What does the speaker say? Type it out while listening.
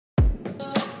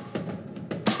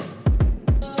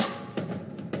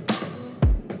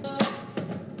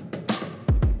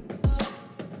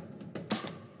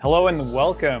Hello and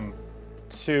welcome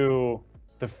to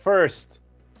the first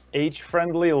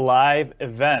age-friendly live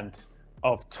event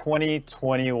of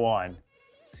 2021.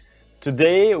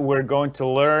 Today we're going to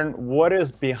learn what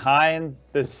is behind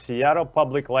the Seattle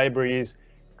Public Library's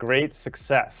great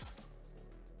success.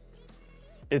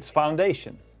 Its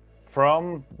foundation,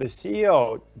 from the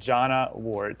CEO, Jonna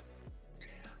Ward.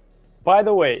 By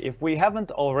the way, if we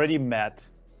haven't already met,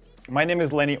 my name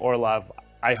is Lenny Orlov.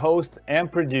 I host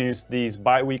and produce these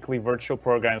bi-weekly virtual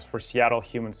programs for Seattle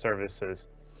Human Services.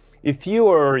 If you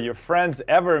or your friends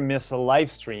ever miss a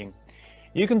live stream,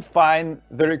 you can find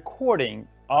the recording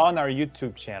on our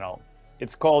YouTube channel.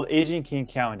 It's called Aging King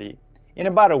County in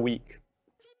about a week.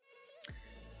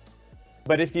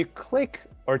 But if you click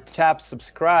or tap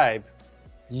subscribe,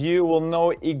 you will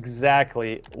know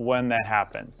exactly when that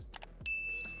happens.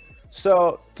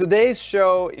 So today's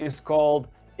show is called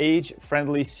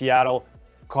Age-Friendly Seattle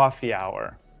Coffee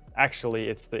Hour. Actually,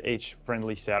 it's the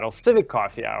Age-Friendly Seattle Civic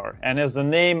Coffee Hour. And as the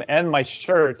name and my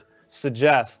shirt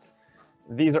suggest,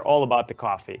 these are all about the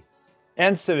coffee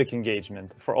and civic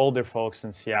engagement for older folks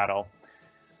in Seattle.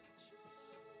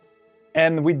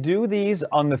 And we do these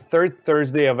on the third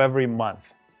Thursday of every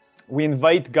month. We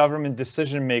invite government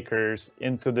decision makers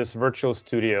into this virtual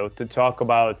studio to talk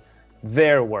about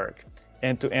their work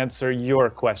and to answer your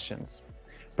questions.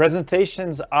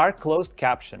 Presentations are closed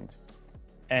captioned,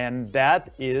 and that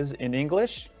is in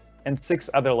English and 6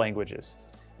 other languages.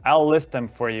 I'll list them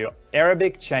for you: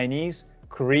 Arabic, Chinese,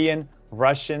 Korean,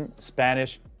 Russian,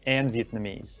 Spanish, and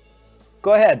Vietnamese.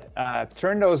 Go ahead,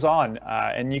 turn those on,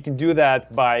 and you can do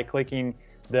that by clicking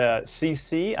the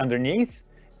CC underneath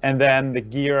and then the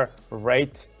gear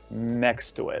right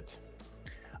next to it.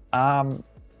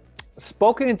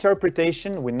 Spoken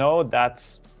interpretation, we know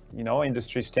that's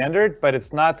industry standard, but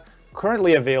it's not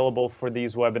currently available for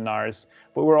these webinars.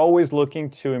 But we're always looking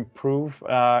to improve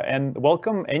and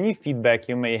welcome any feedback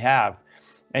you may have.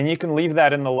 And you can leave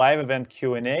that in the live event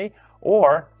Q&A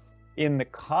or in the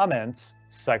comments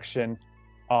section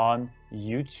on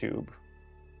YouTube.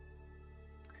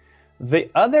 The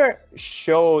other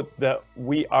show that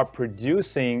we are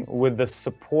producing with the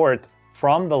support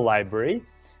from the library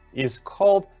is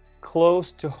called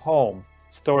Close to Home: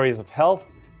 Stories of Health,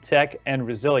 Tech, and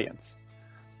Resilience.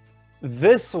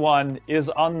 This one is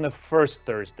on the first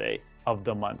Thursday of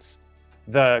the month.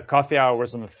 The coffee hour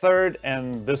was on the 3rd,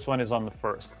 and this one is on the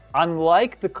 1st.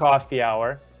 Unlike the coffee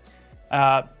hour,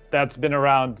 that's been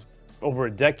around over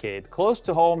a decade, Close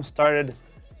to Home started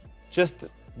just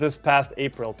this past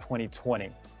April 2020.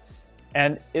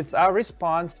 And it's our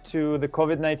response to the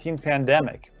COVID-19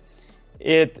 pandemic.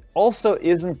 It also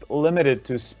isn't limited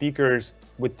to speakers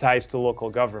with ties to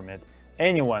local government.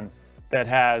 Anyone that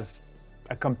has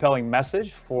a compelling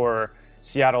message for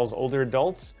Seattle's older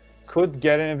adults could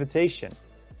get an invitation.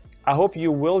 I hope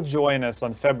you will join us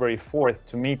on February 4th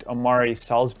to meet Omari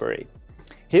Salisbury.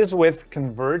 He's with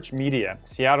Converge Media,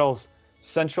 Seattle's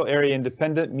Central Area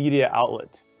independent media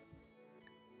outlet.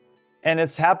 And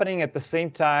it's happening at the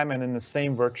same time and in the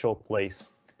same virtual place.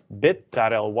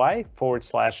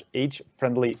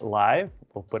 bit.ly/age-friendly-live.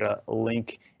 We'll put a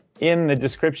link in the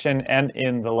description and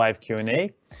in the live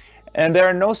Q&A. And there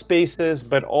are no spaces,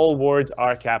 but all words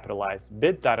are capitalized.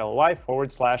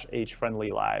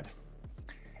 bit.ly/age-friendly-live.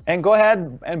 And go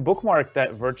ahead and bookmark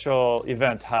that virtual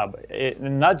event hub,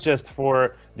 not just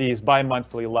for these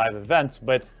bi-monthly live events,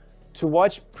 but to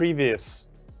watch previous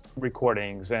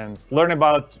recordings and learn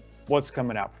about what's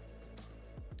coming up.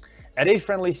 At Age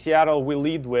Friendly Seattle, we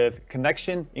lead with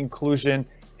connection, inclusion,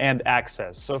 and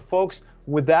access. So folks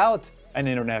without an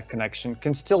internet connection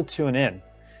can still tune in.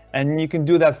 And you can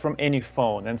do that from any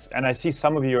phone. And I see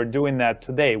some of you are doing that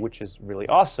today, which is really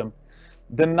awesome.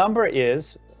 The number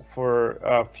is, for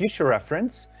future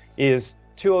reference, is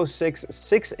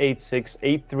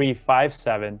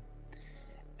 206-686-8357.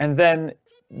 And then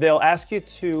they'll ask you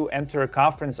to enter a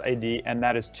conference ID, and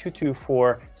that is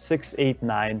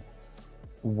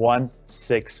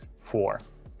 224-689-164.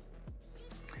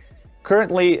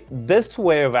 Currently, this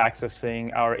way of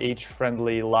accessing our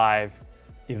age-friendly live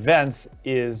events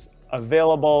is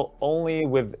available only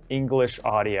with English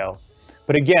audio.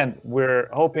 But again, we're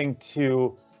hoping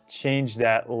to change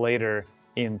that later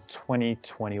in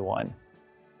 2021.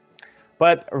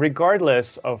 But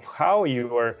regardless of how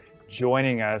you are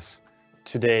joining us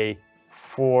today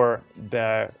for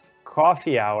the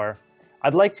coffee hour,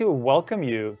 I'd like to welcome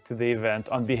you to the event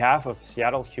on behalf of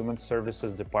Seattle Human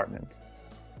Services Department.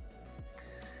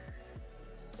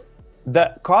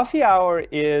 The coffee hour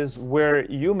is where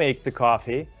you make the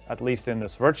coffee, at least in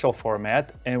this virtual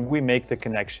format, and we make the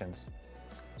connections.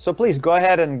 So please go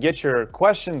ahead and get your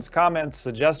questions, comments,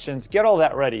 suggestions, get all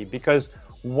that ready, because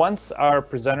once our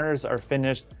presenters are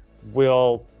finished,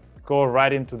 we'll go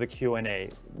right into the Q&A.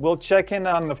 We'll check in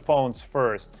on the phones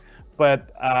first,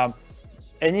 but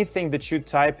anything that you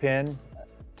type in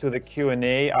to the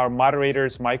Q&A, our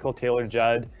moderators, Michael,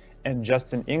 Taylor-Judd, and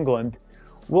Justin Englund,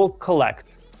 will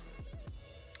collect.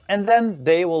 And then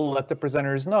they will let the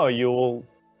presenters know. You will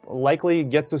likely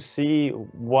get to see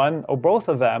one or both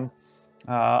of them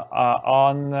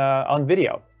on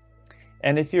video.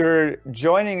 And if you're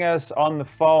joining us on the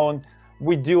phone,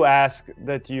 we do ask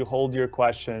that you hold your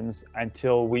questions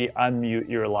until we unmute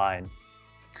your line.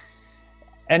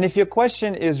 And if your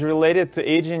question is related to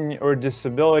aging or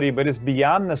disability, but is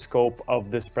beyond the scope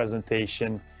of this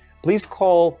presentation, please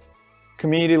call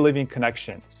Community Living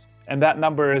Connections. And that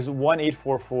number is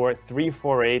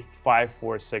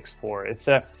 1-844-348-5464. It's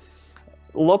a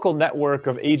local network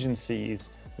of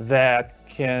agencies that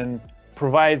can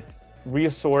provide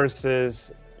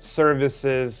resources,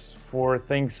 services for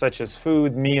things such as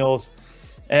food, meals,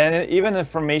 and even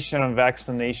information on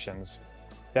vaccinations.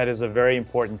 That is a very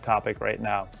important topic right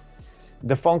now.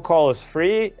 The phone call is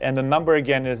free, and the number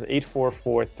again is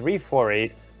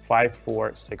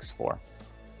 844-348-5464.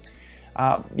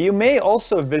 You may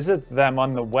also visit them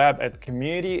on the web at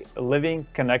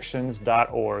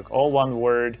communitylivingconnections.org. All one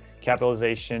word,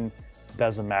 capitalization,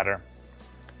 doesn't matter.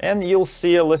 And you'll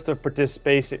see a list of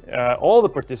all the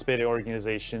participating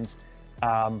organizations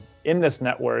in this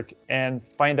network, and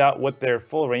find out what their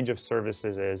full range of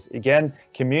services is. Again,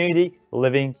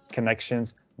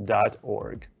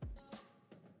 communitylivingconnections.org.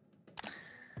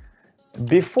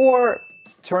 Before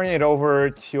turning it over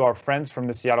to our friends from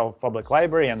the Seattle Public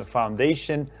Library and the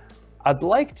Foundation, I'd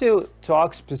like to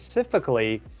talk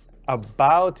specifically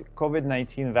about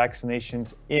COVID-19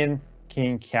 vaccinations in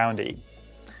King County.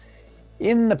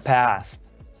 In the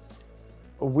past,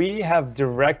 we have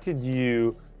directed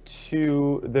you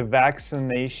to the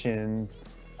vaccination,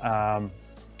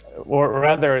 or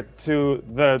rather to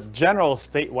the general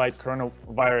statewide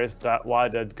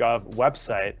coronavirus.wa.gov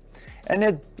website. And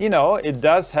it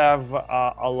does have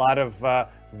a lot of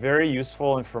very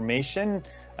useful information,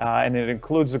 and it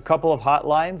includes a couple of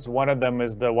hotlines. One of them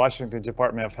is the Washington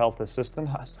Department of Health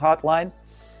Assistance hotline.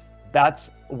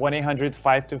 That's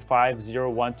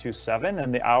 1-800-525-0127,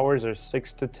 and the hours are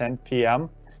 6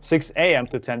 a.m.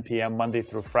 to 10 p.m. Monday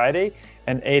through Friday,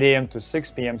 and 8 a.m. to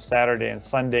 6 p.m. Saturday and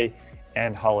Sunday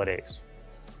and holidays.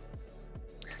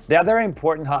 The other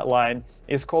important hotline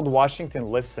is called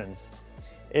Washington Listens.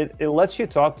 It lets you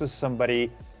talk to somebody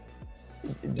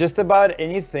just about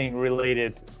anything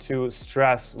related to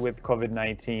stress with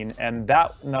COVID-19, and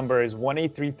that number is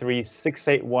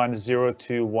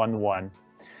 1-833-681-0211.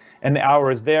 And the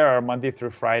hours there are Monday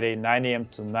through Friday, 9 a.m.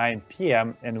 to 9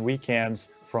 p.m., and weekends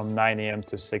from 9 a.m.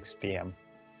 to 6 p.m.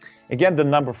 Again, the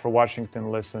number for Washington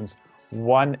Listens,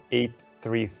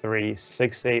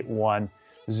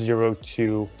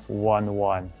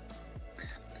 1-833-681-0211.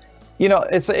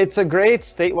 It's a great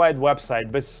statewide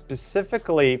website, but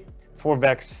specifically for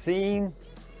vaccine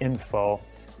info,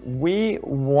 we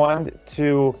want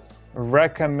to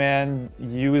recommend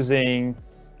using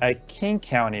a King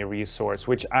County resource,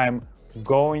 which I'm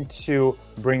going to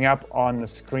bring up on the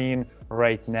screen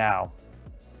right now.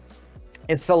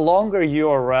 It's a longer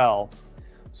URL,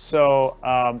 so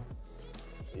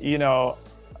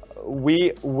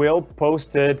we will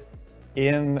post it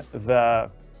in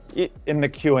the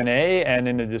Q&A and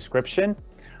in the description.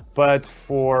 But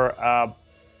for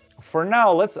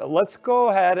now, let's go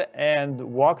ahead and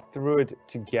walk through it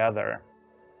together.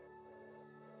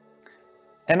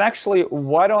 And actually,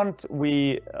 why don't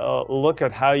we look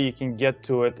at how you can get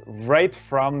to it right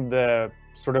from the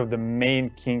sort of the main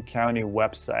King County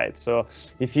website. So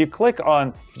if you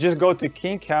just go to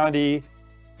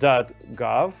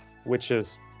kingcounty.gov, which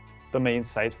is the main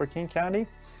site for King County,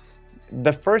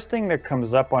 the first thing that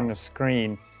comes up on the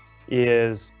screen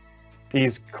is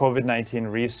these COVID-19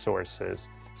 resources.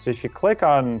 So if you click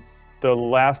on the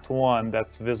last one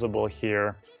that's visible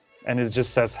here, and it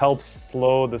just says help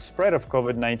slow the spread of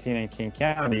COVID-19 in King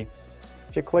County,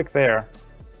 if you click there,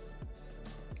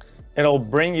 it'll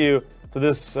bring you to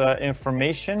this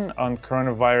information on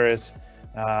coronavirus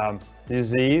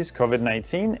disease,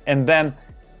 COVID-19. And then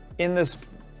in this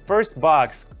first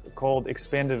box called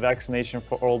Expanded Vaccination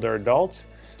for Older Adults,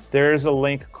 there's a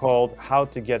link called How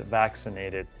to Get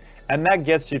Vaccinated. And that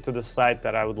gets you to the site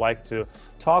that I would like to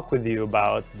talk with you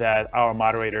about, that our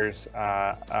moderators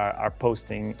are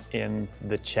posting in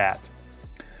the chat.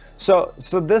 So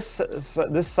this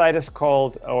site is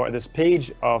called, or this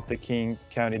page of the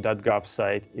kingcounty.gov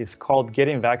site is called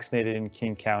Getting Vaccinated in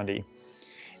King County.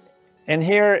 And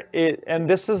here, and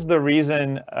this is the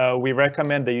reason we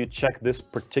recommend that you check this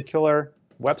particular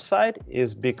website,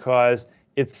 is because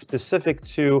it's specific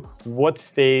to what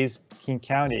phase King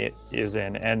County is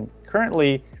in. And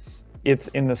currently, it's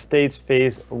in the state's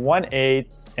phase 1A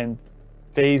and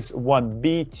phase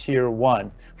 1B tier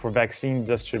 1 for vaccine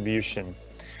distribution.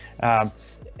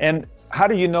 And how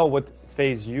do you know what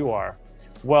phase you are?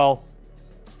 Well,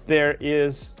 there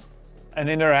is an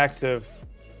interactive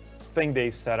thing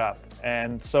they set up.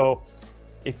 And so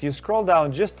if you scroll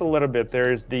down just a little bit,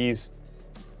 there's these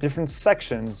different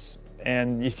sections.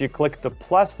 And if you click the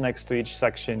plus next to each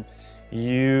section,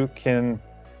 you can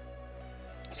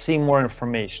see more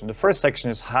information. The first section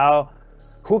is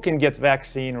who can get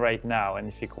vaccine right now. And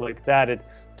if you click that, it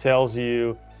tells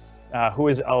you who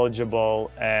is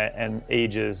eligible and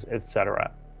ages,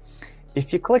 etc.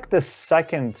 If you click the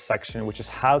second section, which is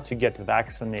how to get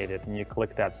vaccinated, and you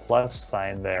click that plus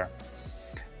sign there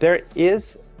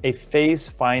is a phase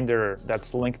finder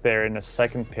that's linked there in the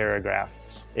second paragraph.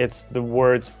 It's the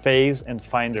words phase and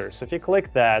finder. So if you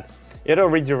click that, it'll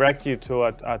redirect you to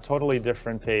a totally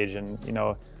different page. And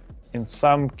in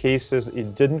some cases,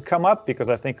 it didn't come up because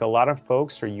I think a lot of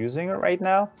folks are using it right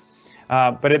now.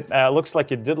 But it looks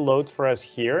like it did load for us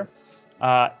here.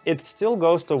 It still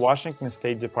goes to Washington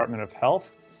State Department of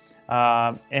Health.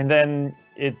 And then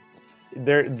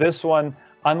this one,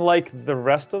 unlike the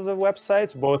rest of the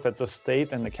websites, both at the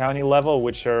state and the county level,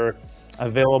 which are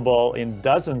available in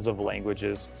dozens of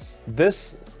languages,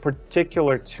 this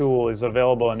particular tool is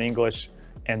available in English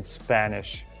and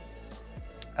Spanish.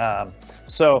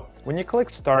 So when you click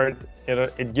start,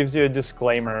 it gives you a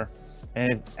disclaimer,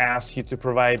 and it asks you to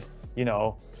provide,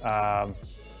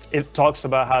 it talks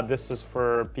about how this is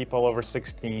for people over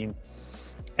 16.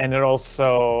 And it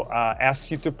also asks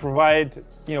you to provide,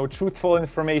 truthful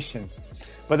information.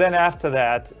 But then after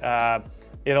that,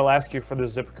 it'll ask you for the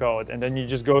zip code, and then you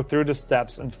just go through the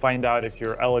steps and find out if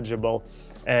you're eligible.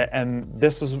 And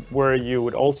this is where you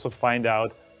would also find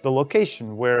out the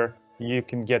location where you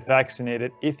can get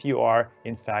vaccinated if you are,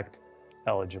 in fact,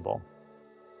 eligible.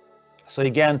 So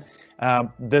again,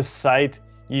 this site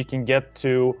you can get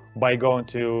to by going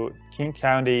to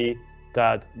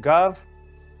kingcounty.gov,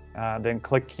 then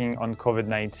clicking on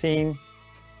COVID-19,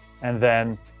 and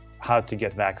then how to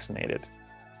get vaccinated.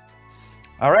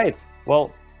 All right,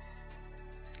 well,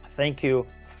 thank you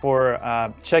for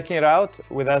checking it out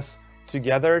with us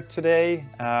together today.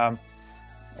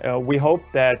 We hope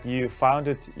that you found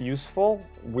it useful.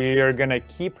 We are going to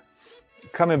keep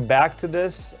coming back to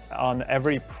this on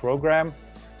every program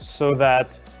so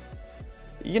that,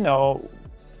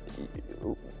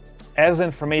 as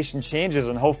information changes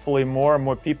and hopefully more and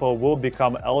more people will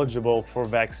become eligible for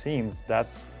vaccines,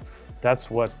 that's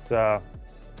what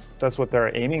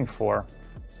they're aiming for,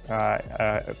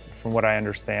 from what I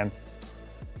understand.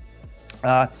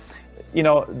 As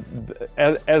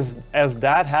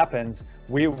that happens,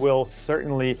 we will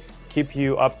certainly keep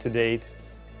you up to date,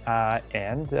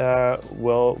 and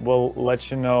we'll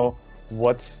let you know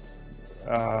what's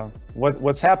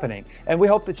happening. And we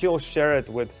hope that you'll share it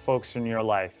with folks in your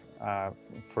life,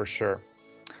 for sure.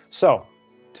 So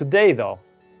today, though,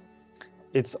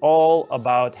 it's all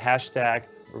about hashtag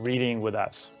reading with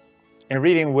us and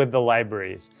reading with the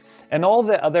libraries and all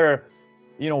the other,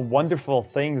 wonderful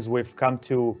things we've come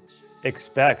to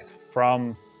expect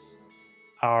from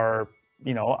our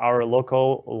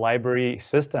local library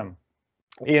system.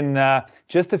 In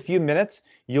just a few minutes,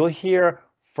 you'll hear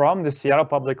from the Seattle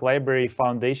Public Library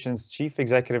Foundation's Chief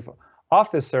Executive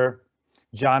Officer,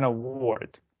 Jonna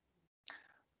Ward.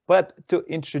 But to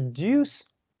introduce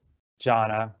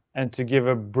Jonna and to give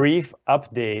a brief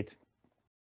update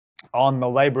on the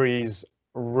library's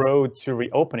road to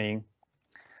reopening,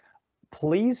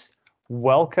 please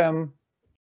welcome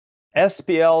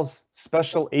SPL's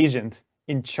special agent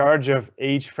in charge of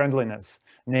age friendliness,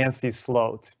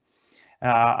 Nancy.Slote.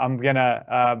 I'm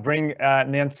gonna bring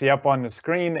Nancy up on the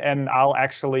screen, and I'll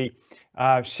actually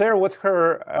share what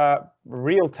her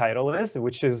real title is,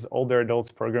 which is Older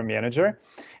Adults Program Manager.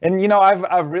 And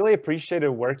I've really appreciated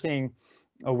working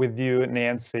with you,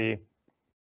 Nancy,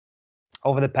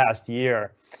 over the past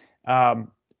year.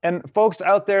 And folks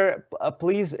out there,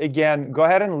 please, again, go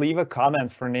ahead and leave a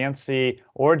comment for Nancy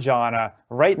or Jonna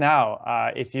right now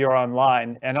if you're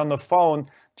online. And on the phone,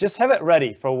 just have it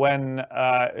ready for when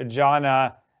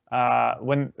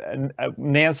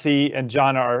Nancy and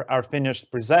Jonna are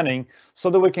finished presenting,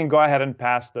 so that we can go ahead and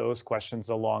pass those questions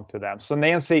along to them. So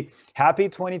Nancy, happy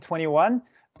 2021.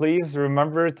 Please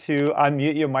remember to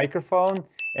unmute your microphone,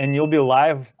 and you'll be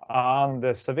live on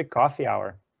the Civic Coffee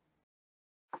Hour.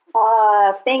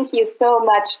 Thank you so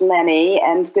much, Lenny,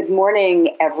 and good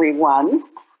morning, everyone.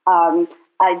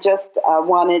 I just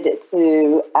wanted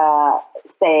to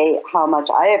say how much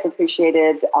I have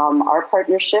appreciated our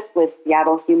partnership with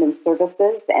Seattle Human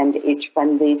Services and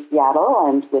Age-Friendly Seattle,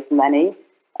 and with Lenny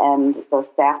and the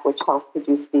staff which helped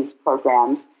produce these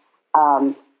programs.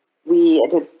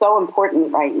 It is so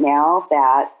important right now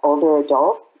that older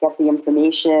adults get the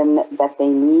information that they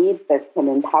need that can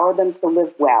empower them to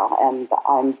live well. And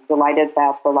I'm delighted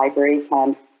that the library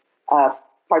can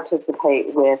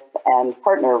participate with and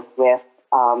partner with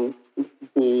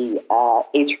the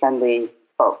age-friendly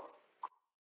folks.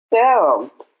 So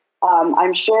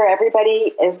I'm sure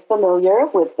everybody is familiar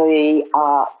with the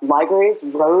library's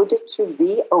road to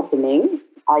reopening.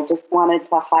 I just wanted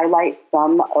to highlight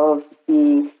some of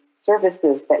the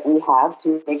services that we have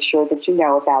to make sure that you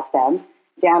know about them.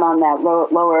 Down on that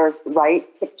lower right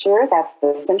picture, that's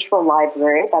the Central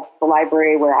Library. That's the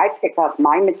library where I pick up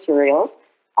my materials,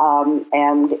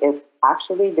 and it's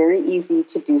actually very easy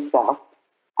to do so.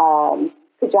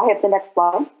 Could I have the next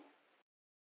slide?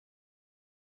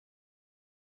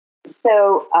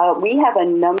 So we have a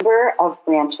number of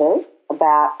branches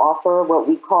that offer what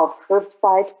we call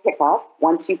curbside pickup.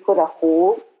 Once you put a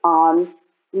hold on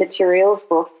materials,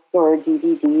 books, or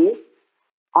DVDs,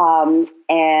 and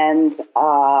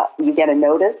you get a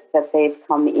notice that they've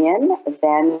come in,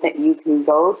 then you can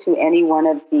go to any one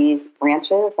of these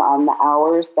branches on the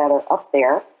hours that are up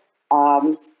there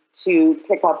to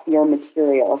pick up your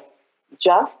materials.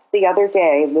 Just the other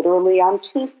day, literally on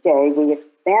Tuesday, we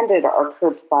expanded our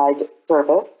curbside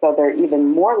service, so there are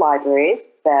even more libraries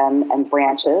and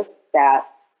branches that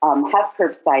have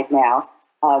curbside now,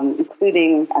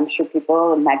 including, I'm sure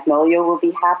people in Magnolia will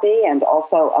be happy, and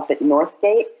also up at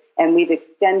Northgate. And we've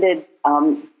extended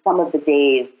some of the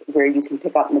days where you can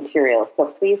pick up materials. So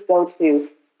please go to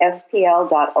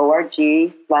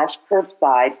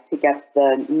spl.org/curbside to get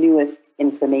the newest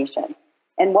information.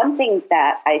 And one thing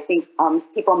that I think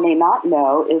people may not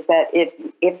know is that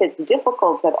if it's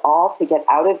difficult at all to get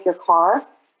out of your car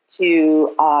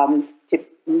to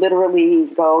literally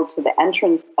go to the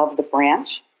entrance of the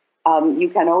branch, you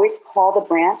can always call the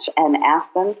branch and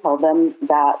ask them, tell them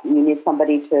that you need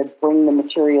somebody to bring the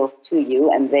materials to you,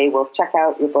 and they will check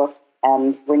out your books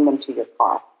and bring them to your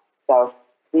car. So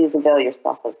please avail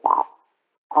yourself of that.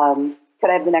 Could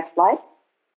I have the next slide?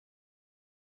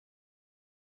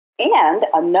 And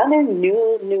another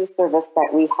new service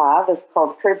that we have is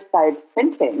called curbside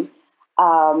printing,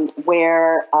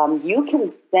 where you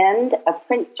can send a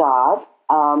print job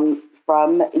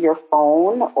from your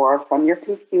phone or from your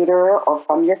computer or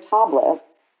from your tablet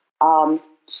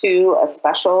to a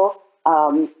special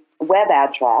web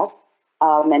address,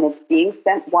 and it's being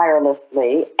sent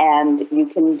wirelessly, and you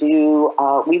can do,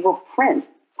 we will print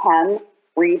 10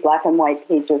 free black and white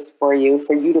pages for you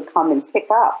to come and pick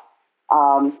up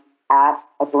at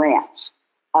a branch.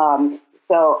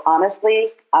 So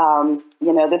honestly,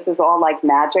 this is all like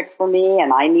magic for me,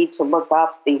 and I need to look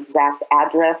up the exact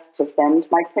address to send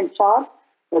my print job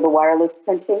for the wireless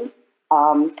printing.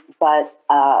 But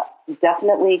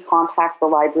definitely contact the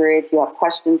library if you have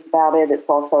questions about it. It's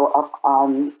also up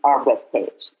on our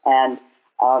webpage. And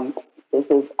this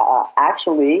is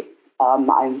actually,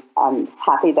 I'm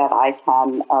happy that I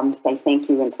can say thank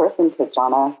you in person to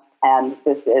Jonna, and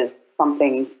this is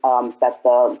something that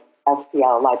the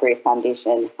SPL Library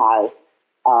Foundation has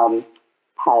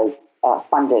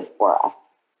funded for us.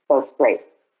 So it's great.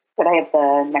 Could I have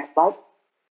the next slide?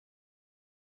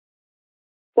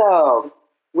 So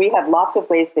we have lots of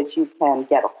ways that you can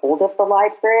get a hold of the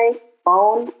library.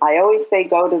 Phone, I always say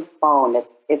go to the phone.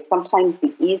 It's sometimes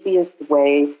the easiest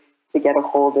way to get a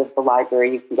hold of the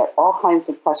library. You can get all kinds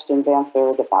of questions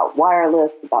answered about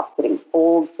wireless, about putting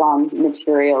holds on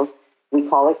materials. We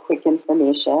call it quick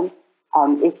information.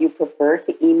 If you prefer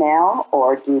to email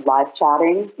or do live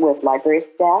chatting with library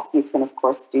staff, you can, of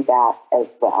course, do that as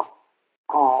well.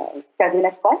 Can I have the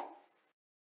next slide?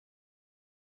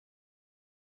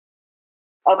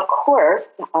 Of course,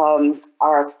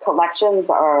 our collections,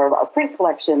 our print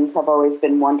collections have always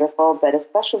been wonderful, but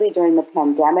especially during the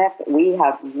pandemic, we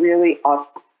have really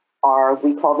upped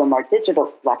we call them our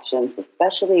digital collections,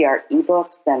 especially our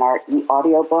ebooks and our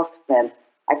e-audiobooks. And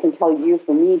I can tell you,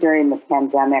 for me, during the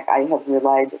pandemic, I have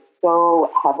relied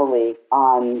so heavily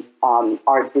on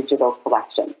our digital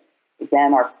collections.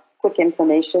 Again, our quick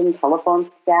information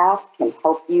telephone staff can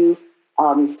help you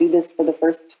do this for the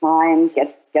first time,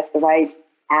 get the right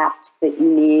apps that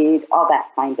you need, all that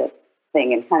kind of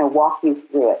thing, and kind of walk you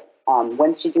through it.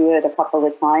 Once you do it a couple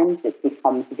of times, it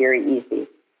becomes very easy.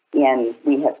 And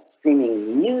we have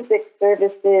streaming music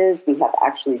services. We have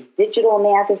actually digital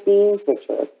magazines, which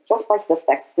are just like the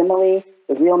facsimile,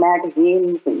 the real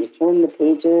magazines, and you turn the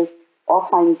pages, all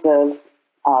kinds of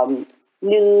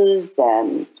news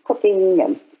and cooking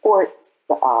and sports,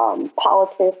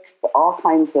 politics, all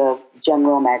kinds of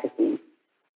general magazines.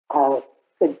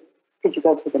 Could you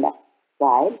go to the next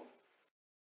slide?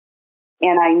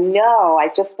 And I know I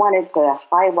just wanted to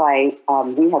highlight,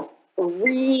 we have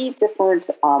 3 different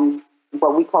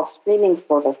what we call streaming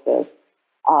services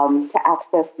to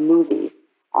access movies.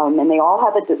 And they all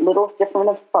have a little different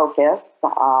of focus.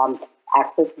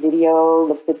 Access Video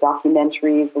looks at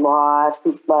documentaries a lot,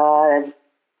 Hoopla has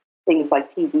things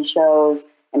like TV shows,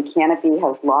 and Canopy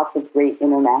has lots of great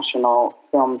international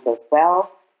films as well.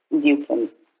 You can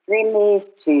stream these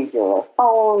to your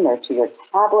phone or to your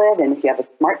tablet, and if you have a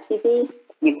smart TV,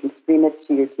 you can stream it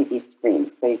to your TV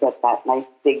screen. So you get that nice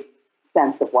big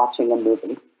sense of watching a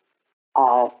movie.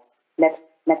 Next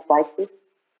slide, please.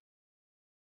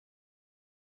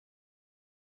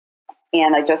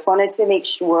 And I just wanted to make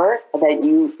sure that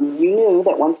you knew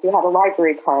that once you have a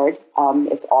library card,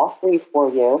 it's all free for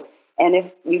you. And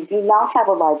if you do not have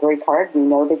a library card, we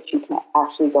know that you can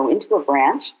actually go into a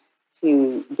branch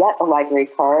to get a library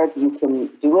card. You can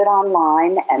do it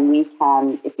online, and we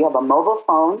can, if you have a mobile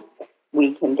phone,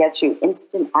 we can get you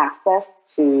instant access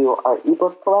to our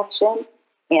ebook collection.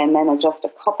 And then just a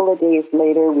couple of days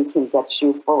later, we can get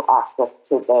you full access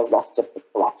to the rest of the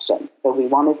collection. So we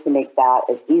wanted to make that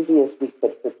as easy as we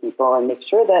could for people and make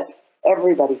sure that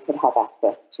everybody could have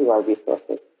access to our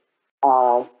resources.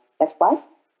 Next slide,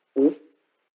 please.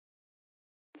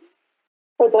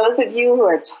 For those of you who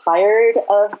are tired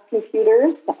of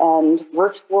computers and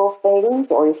virtual things,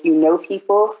 or if you know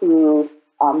people who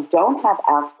don't have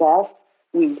access,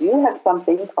 we do have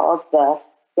something called the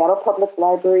Seattle Public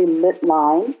Library Lit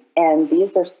Line, and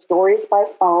these are stories by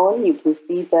phone. You can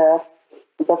see the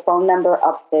phone number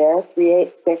up there,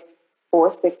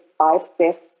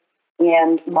 386-4656.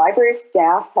 And library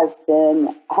staff have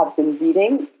been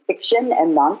reading fiction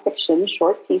and nonfiction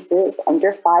short pieces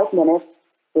under 5 minutes.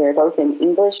 They're both in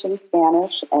English and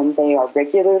Spanish, and they are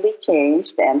regularly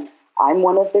changed. And I'm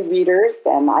one of the readers,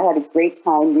 and I had a great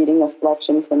time reading a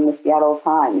selection from the Seattle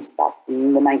Times back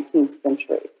in the 19th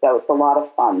century. So it's a lot of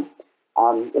fun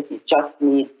if you just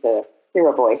need to hear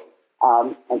a voice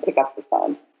and pick up the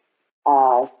phone.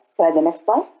 Can I have the next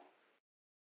slide?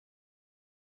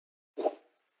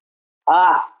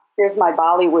 Here's my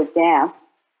Bollywood dance.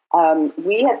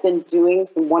 We have been doing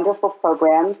some wonderful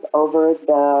programs over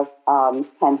the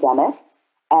pandemic.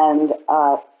 And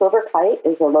Silver Kite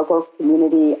is a local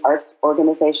community arts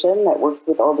organization that works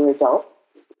with older adults.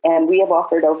 And we have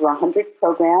offered over 100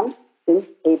 programs since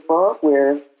April.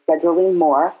 We're scheduling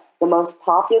more. The most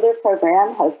popular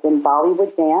program has been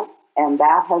Bollywood Dance, and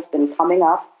that has been coming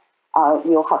up.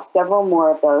 We'll have several more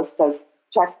of those, so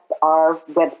check our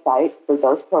website for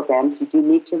those programs. You do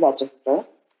need to register.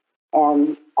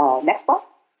 And next slide.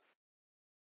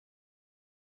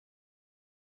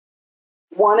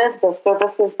 One of the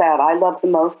services that I love the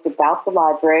most about the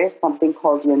library is something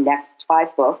called Your Next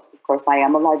 5 Books. Of course, I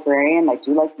am a librarian. I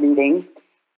do like reading.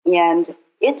 And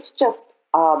it's just,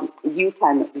 you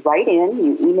can write in,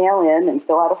 you email in and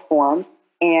fill out a form,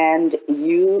 and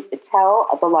you tell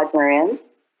the librarians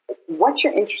what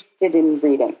you're interested in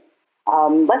reading.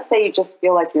 Let's say you just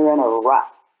feel like you're in a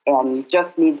rut and you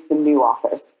just need some new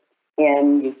authors.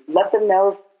 And you let them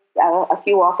know a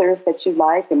few authors that you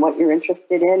like and what you're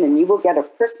interested in, and you will get a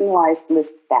personalized list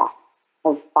back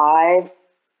of 5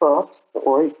 books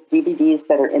or DVDs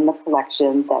that are in the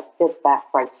collection that fit that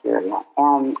criteria.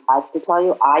 And I have to tell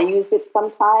you, I use it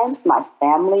sometimes. My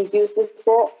family uses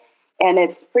it, and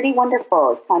it's pretty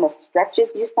wonderful. It kind of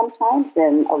stretches you sometimes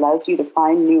and allows you to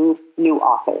find new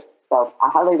authors. So I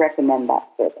highly recommend that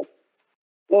service.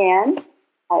 And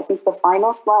I think the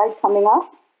final slide coming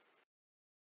up.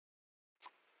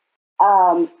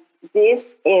 This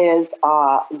is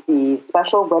the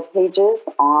special web pages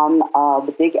on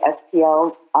the big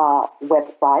SPL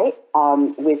website,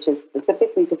 which is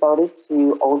specifically devoted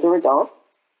to older adults.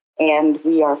 And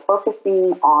we are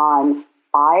focusing on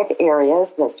 5 areas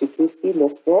that you can see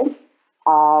listed,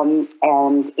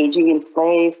 and aging in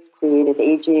place, creative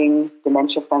aging,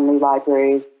 dementia-friendly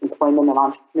libraries, employment and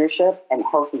entrepreneurship, and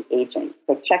healthy aging.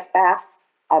 So check back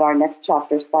at our Next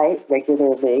Chapter site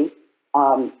regularly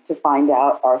to find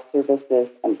out our services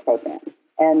and programs.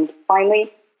 And finally,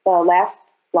 the last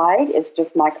slide is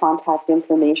just my contact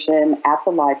information at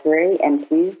the library. And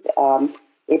please,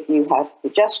 if you have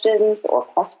suggestions or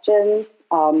questions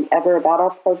ever about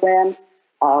our programs,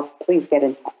 please get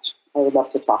in touch. I would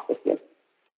love to talk with you.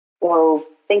 So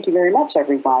Thank you very much,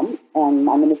 everyone. And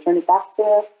I'm going to turn it back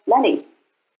to Lenny.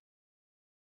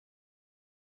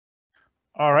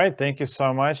 All right, thank you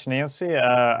so much, Nancy.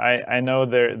 I know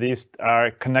these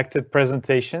are connected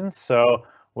presentations, so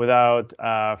without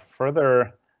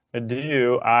further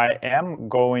ado, I am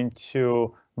going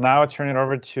to now turn it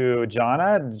over to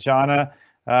Jonna.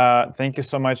 Jonna, thank you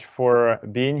so much for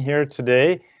being here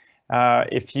today.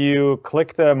 If you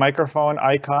click the microphone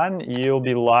icon, you'll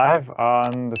be live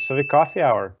on the Civic Coffee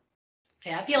Hour.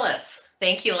 Fabulous.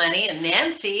 Thank you, Lenny and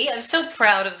Nancy. I'm so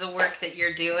proud of the work that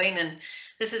you're doing, and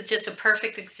this is just a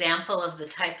perfect example of the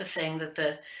type of thing that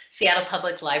the Seattle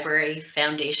Public Library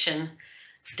Foundation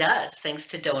does, thanks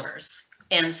to donors.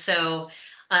 And so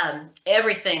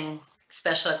everything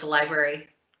special at the library,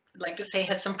 I'd like to say,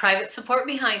 has some private support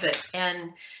behind it,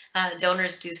 and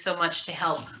donors do so much to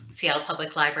help Seattle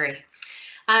Public Library.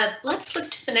 Let's look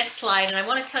to the next slide, and I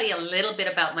want to tell you a little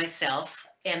bit about myself,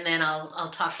 and then I'll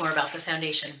talk more about the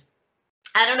foundation.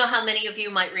 I don't know how many of you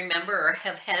might remember or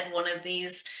have had one of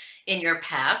these in your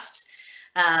past,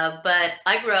 but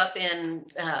I grew up in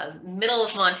middle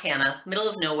of Montana, middle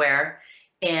of nowhere,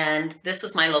 and this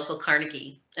was my local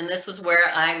Carnegie. And this was where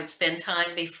I would spend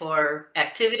time before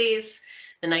activities,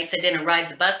 the nights I didn't ride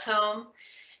the bus home,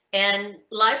 and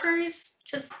libraries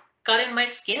just got in my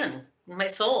skin, my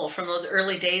soul from those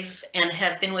early days, and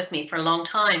have been with me for a long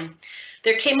time.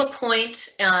 There came a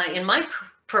point in my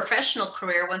professional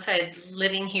career, once I had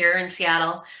living here in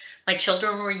Seattle, my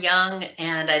children were young,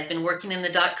 and I'd been working in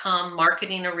the .com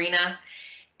marketing arena,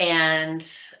 and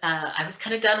I was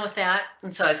kind of done with that.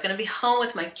 And so I was going to be home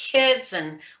with my kids,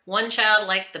 and one child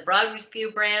liked the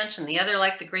Broadview branch and the other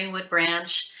liked the Greenwood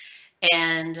branch.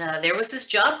 And there was this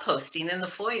job posting in the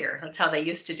foyer. That's how they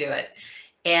used to do it.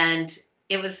 And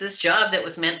it was this job that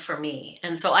was meant for me.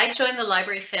 And so I joined the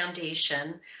Library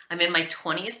Foundation. I'm in my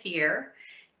 20th year.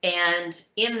 And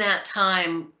in that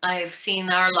time, I've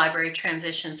seen our library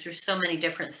transition through so many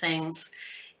different things,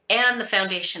 and the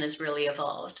foundation has really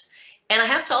evolved. And I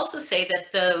have to also say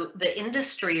that the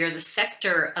industry or the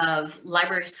sector of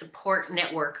library support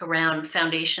network around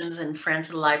foundations and Friends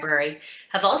of the Library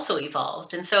have also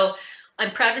evolved. And so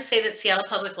I'm proud to say that Seattle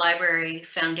Public Library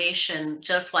Foundation,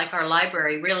 just like our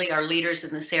library, really are leaders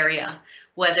in this area,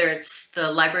 whether it's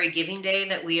the Library Giving Day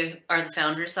that we are the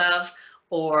founders of,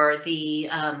 or the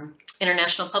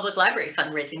International Public Library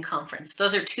Fundraising Conference.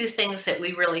 Those are two things that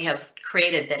we really have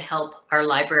created that help our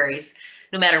libraries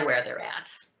no matter where they're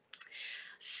at.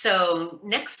 So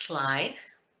next slide.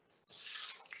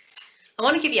 I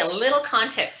want to give you a little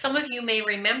context. Some of you may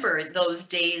remember those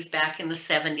days back in the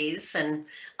 70s, and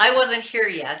I wasn't here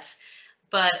yet,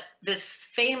 but this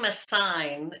famous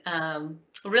sign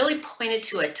really pointed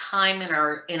to a time in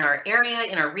our area,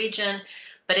 in our region,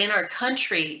 but in our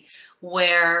country,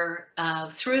 where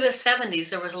through the 70s,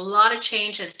 there was a lot of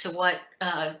changes to what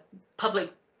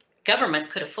public government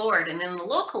could afford. And in the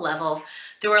local level,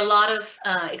 there were a lot of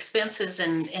expenses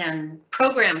and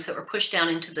programs that were pushed down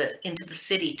into the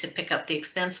city to pick up the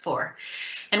expense for.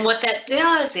 And what that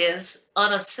does is,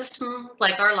 on a system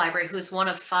like our library, who's one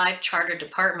of 5 charter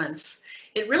departments,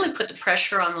 it really put the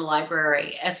pressure on the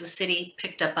library as the city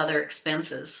picked up other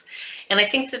expenses. And I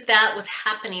think that that was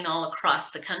happening all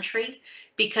across the country,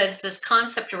 because this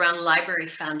concept around library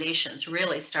foundations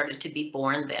really started to be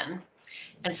born then.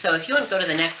 And so if you want to go to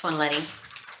the next one, Lenny.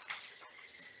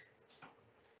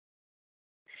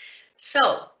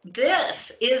 So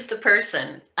this is the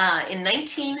person. In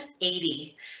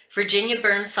 1980, Virginia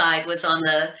Burnside was on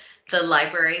the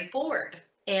library board,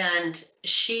 and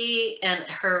she and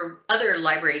her other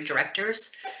library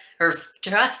directors, or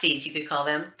trustees, you could call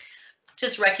them,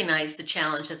 just recognized the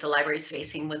challenge that the library is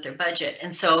facing with their budget.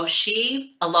 And so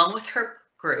she, along with her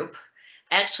group,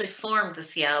 actually formed the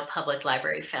Seattle Public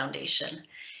Library Foundation.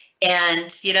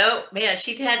 And, you know, man,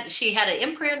 she had an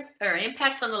imprint or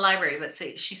impact on the library, but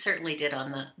she certainly did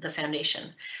on the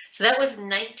foundation. So that was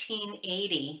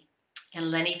 1980. And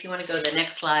Lenny, if you want to go to the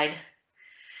next slide.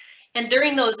 And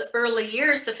during those early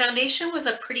years, the foundation was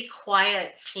a pretty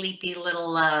quiet, sleepy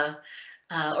little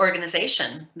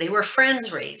organization. They were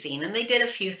friends raising, and they did a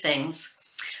few things.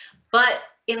 But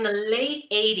in the late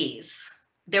 80s,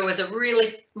 there was a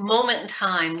really moment in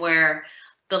time where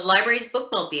the library's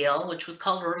bookmobile, which was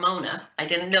called Ramona, I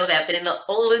didn't know that, but in the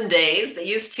olden days, they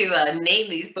used to name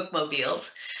these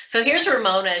bookmobiles. So here's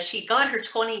Ramona. She got her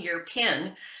 20-year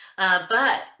pin,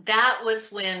 but that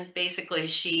was when basically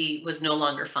she was no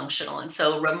longer functional. And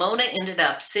so Ramona ended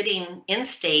up sitting in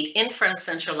state in front of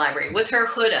Central Library with her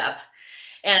hood up.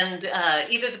 And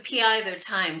either the PI of their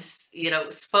times, you know,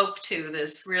 spoke to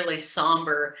this really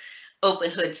somber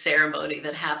open hood ceremony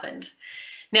that happened.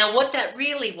 Now, what that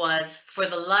really was for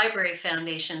the Library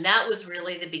Foundation, that was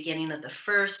really the beginning of the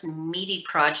first meaty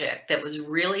project that was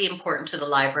really important to the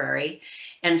library.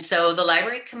 And so the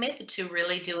library committed to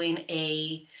really doing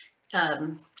a,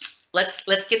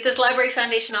 let's get this Library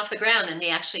Foundation off the ground. And they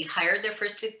actually hired their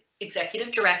first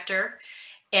executive director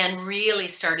and really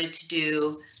started to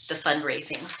do the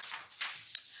fundraising.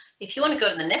 If you want to go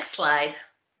to the next slide.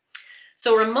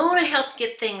 So Ramona helped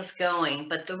get things going,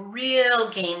 but the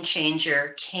real game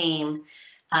changer came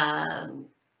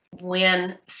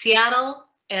when Seattle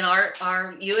and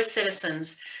our US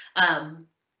citizens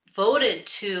voted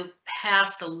to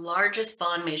pass the largest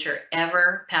bond measure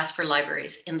ever passed for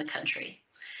libraries in the country.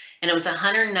 And it was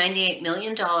 $198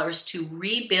 million to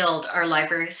rebuild our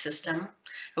library system.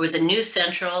 It was a new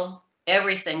central.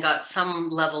 Everything got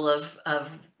some level of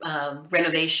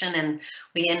renovation, and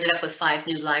we ended up with 5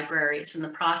 new libraries in the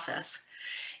process.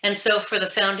 And so for the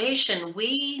foundation,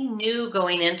 we knew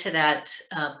going into that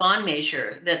bond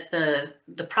measure that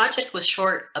the project was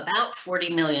short about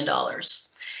 $40 million.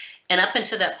 And up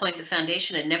until that point, the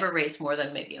foundation had never raised more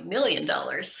than maybe $1 million.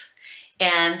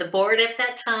 And the board at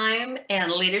that time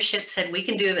and leadership said, we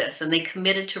can do this. And they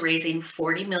committed to raising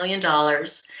 $40 million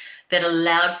that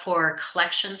allowed for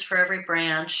collections for every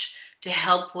branch, to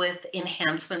help with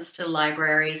enhancements to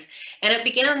libraries. And it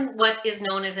began what is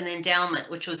known as an endowment,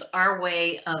 which was our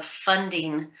way of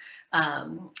funding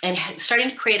and starting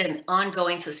to create an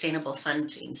ongoing sustainable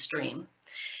funding stream.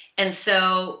 And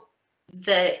so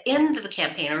the end of the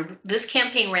campaign, or this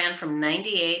campaign ran from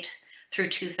 98 through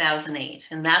 2008.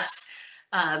 And that's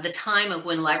the time of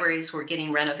when libraries were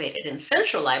getting renovated. And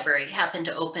Central Library happened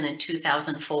to open in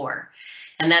 2004.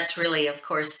 And that's really, of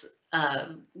course,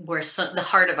 where the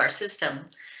heart of our system.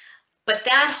 But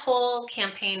that whole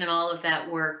campaign and all of that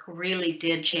work really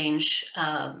did change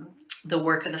the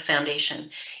work of the foundation.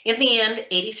 In the end,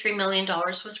 $83 million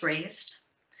was raised.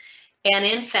 And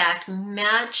in fact,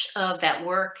 much of that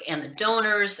work and the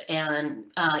donors and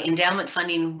endowment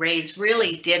funding raised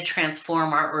really did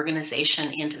transform our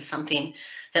organization into something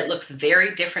that looks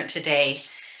very different today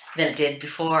than it did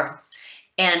before.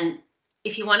 And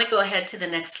if you want to go ahead to the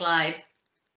next slide,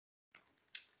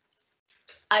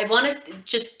 I wanted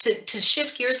just to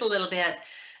shift gears a little bit.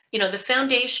 You know, the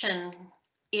foundation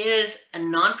is a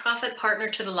nonprofit partner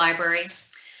to the library,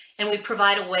 and we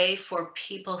provide a way for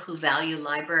people who value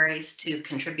libraries to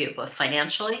contribute both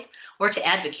financially or to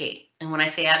advocate. And when I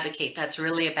say advocate, that's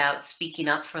really about speaking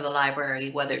up for the library,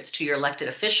 whether it's to your elected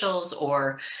officials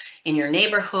or in your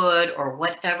neighborhood or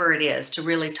whatever it is, to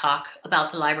really talk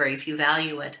about the library if you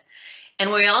value it.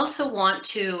 And we also want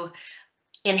to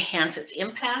enhance its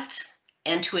impact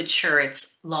and to ensure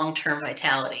its long-term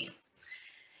vitality.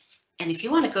 And if you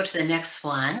want to go to the next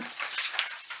one,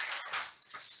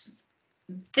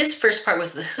 this first part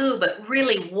was the who, but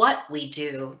really what we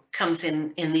do comes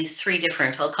in these 3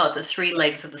 different, I'll call it the 3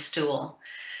 legs of the stool.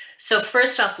 So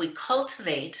first off, we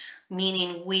cultivate,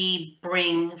 meaning we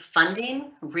bring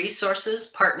funding,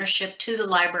 resources, partnership to the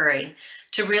library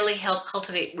to really help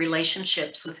cultivate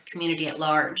relationships with the community at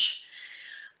large.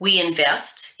 We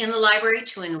invest in the library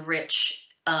to enrich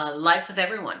lives of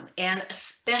everyone, and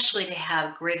especially to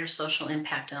have greater social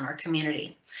impact on our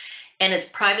community. And it's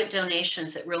private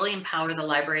donations that really empower the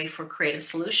library for creative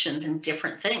solutions and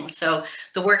different things. So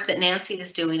the work that Nancy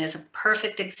is doing is a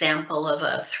perfect example of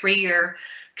a 3-year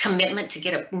commitment to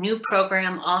get a new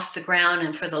program off the ground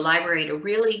and for the library to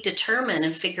really determine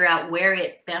and figure out where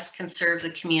it best can serve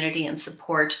the community and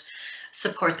support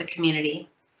the community.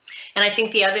 And I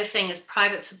think the other thing is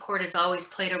private support has always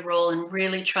played a role in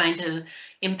really trying to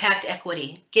impact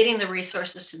equity, getting the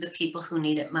resources to the people who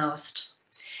need it most.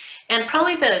 And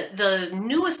probably the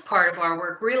newest part of our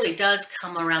work really does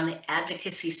come around the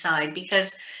advocacy side,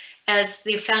 because as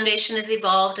the foundation has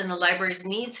evolved and the library's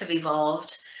needs have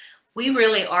evolved, we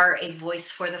really are a voice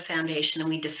for the foundation, and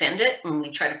we defend it and we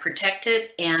try to protect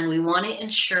it, and we want to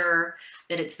ensure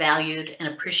that it's valued and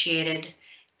appreciated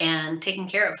and taken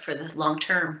care of for the long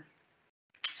term.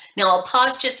 Now I'll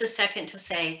pause just a second to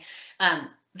say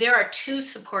there are 2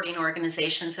 supporting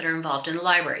organizations that are involved in the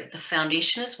library. The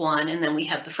foundation is one, and then we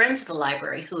have the Friends of the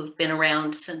Library, who have been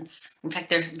around since, in fact,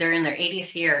 they're in their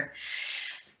 80th year.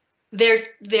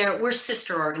 We're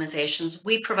sister organizations.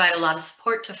 We provide a lot of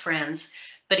support to Friends,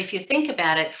 but if you think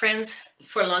about it, Friends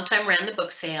for a long time ran the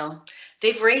book sale.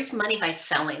 They've raised money by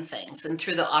selling things and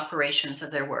through the operations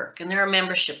of their work, and they're a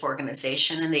membership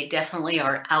organization, and they definitely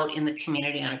are out in the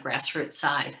community on a grassroots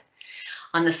side.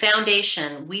 On the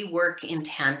foundation, we work in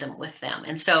tandem with them.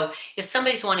 And so if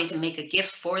somebody's wanting to make a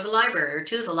gift for the library or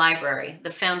to the library, the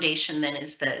foundation then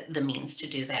is the means to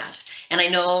do that. And I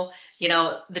know, you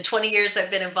know, the 20 years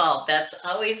I've been involved, that's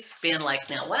always been like,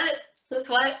 now what? Who's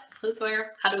what? Who's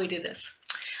where? How do we do this?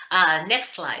 Next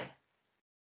slide.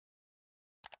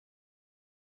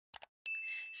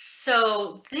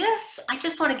 So this, I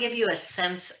just want to give you a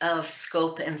sense of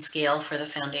scope and scale for the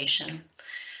foundation.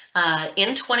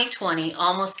 In 2020,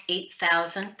 almost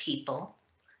 8,000 people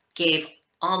gave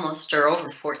almost or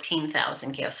over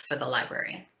 14,000 gifts for the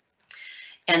library.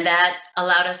 And that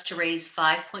allowed us to raise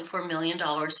 $5.4 million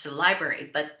to the library.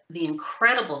 But the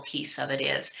incredible piece of it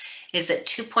is that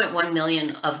 2.1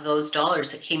 million of those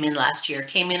dollars that came in last year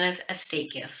came in as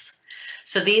estate gifts.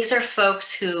 So these are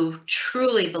folks who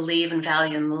truly believe and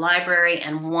value in the library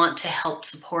and want to help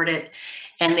support it.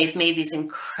 And they've made these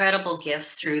incredible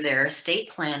gifts through their estate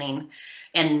planning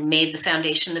and made the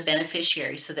foundation the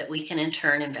beneficiary so that we can in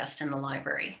turn invest in the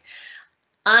library.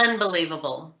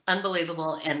 Unbelievable,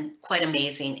 unbelievable, and quite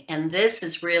amazing. And this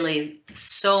is really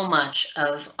so much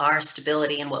of our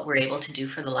stability and what we're able to do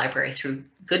for the library through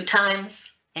good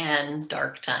times and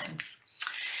dark times.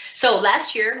 So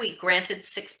last year we granted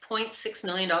 $6.6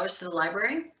 million to the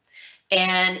library.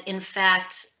 And in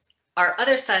fact, our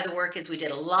other side of the work is we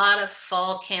did a lot of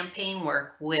fall campaign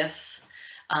work with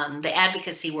the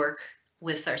advocacy work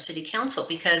with our city council,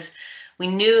 because we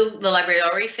knew the library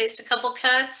already faced a couple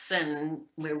cuts and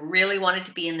we really wanted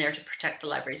to be in there to protect the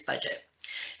library's budget.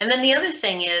 And then the other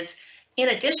thing is, in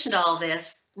addition to all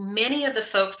this, many of the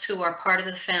folks who are part of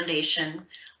the foundation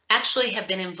actually have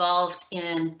been involved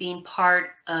in being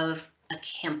part of a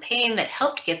campaign that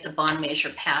helped get the bond measure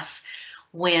passed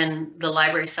when the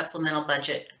library supplemental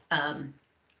budget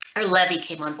or levy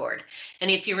came on board.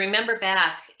 And if you remember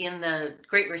back in the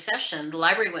Great Recession, the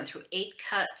library went through 8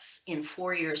 cuts in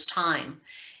 4 years' time,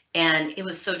 and it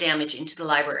was so damaging to the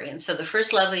library. And so the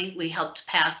first levy we helped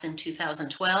pass in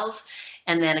 2012,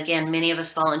 and then again, many of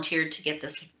us volunteered to get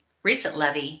this recent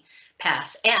levy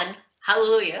passed. And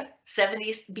hallelujah,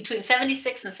 between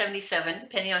 76 and 77,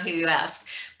 depending on who you ask,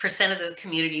 % of the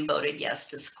community voted yes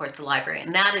to support the library.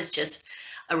 And that is just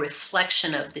a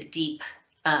reflection of the deep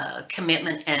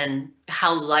commitment and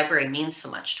how the library means so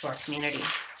much to our community.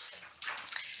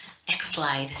 Next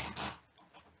slide.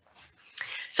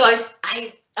 So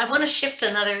I want to shift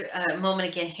another moment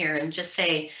again here and just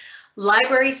say,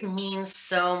 libraries mean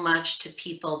so much to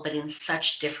people, but in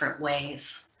such different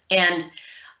ways. And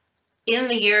in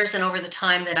the years and over the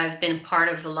time that I've been part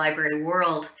of the library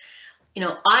world, you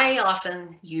know, I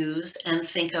often use and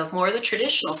think of more of the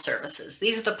traditional services.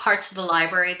 These are the parts of the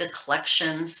library, the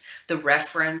collections, the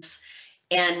reference.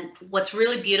 And what's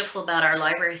really beautiful about our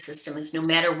library system is no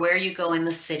matter where you go in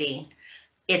the city,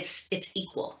 it's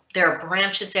equal. There are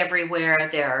branches everywhere.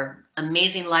 There are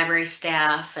amazing library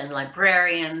staff and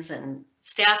librarians and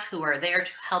staff who are there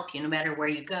to help you no matter where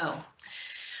you go.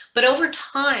 But over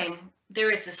time, there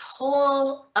is this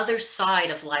whole other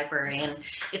side of library, and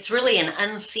it's really an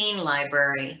unseen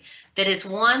library that is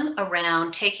one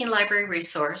around taking library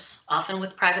resource, often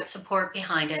with private support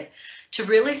behind it, to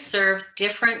really serve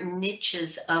different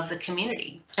niches of the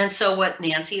community. And so what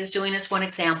Nancy is doing is one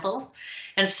example,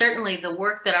 and certainly the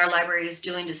work that our library is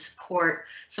doing to support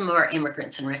some of our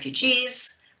immigrants and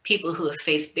refugees, people who have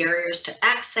faced barriers to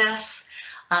access,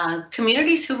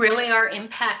 communities who really are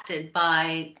impacted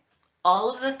by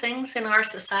all of the things in our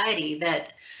society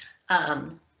that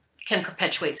can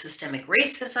perpetuate systemic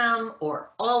racism,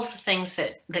 or all of the things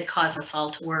that cause us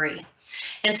all to worry.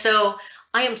 And so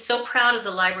I am so proud of the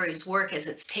library's work as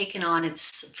it's taken on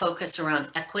its focus around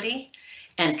equity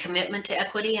and commitment to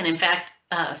equity. And in fact,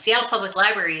 Seattle Public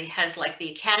Library has like the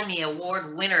Academy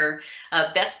Award winner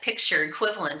Best Picture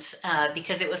equivalent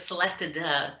because it was selected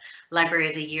Library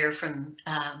of the Year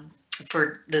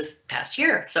for this past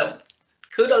year. So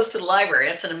kudos to the library.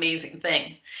 That's an amazing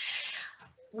thing.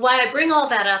 Why I bring all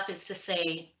that up is to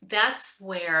say that's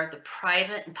where the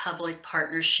private and public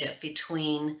partnership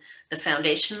between the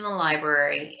foundation and the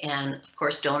library, and of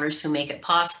course donors who make it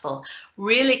possible,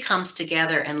 really comes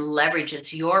together and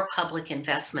leverages your public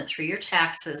investment through your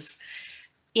taxes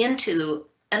into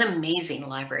an amazing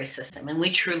library system. And we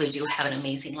truly do have an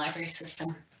amazing library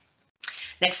system.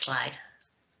 Next slide.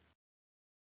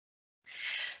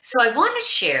 So I want to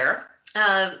share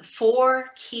 4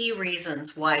 key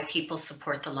reasons why people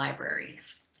support the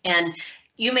libraries. And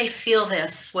you may feel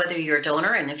this whether you're a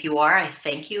donor, and if you are, I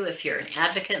thank you. If you're an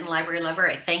advocate and library lover,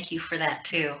 I thank you for that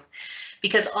too.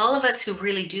 Because all of us who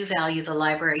really do value the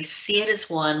library see it as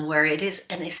one where it is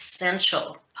an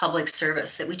essential public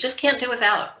service that we just can't do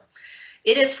without.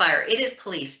 It is fire, it is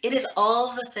police, it is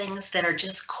all the things that are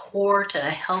just core to a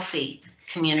healthy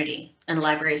community, and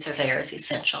libraries are there as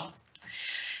essential.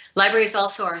 Libraries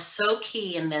also are so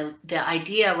key in the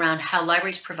idea around how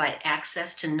libraries provide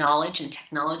access to knowledge and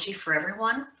technology for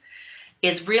everyone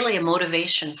is really a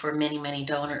motivation for many, many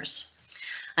donors.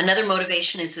 Another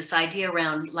motivation is this idea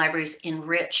around libraries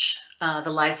enrich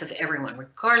the lives of everyone,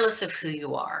 regardless of who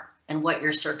you are and what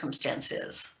your circumstance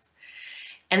is.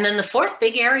 And then the fourth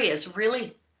big area is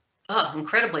really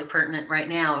incredibly pertinent right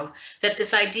now, that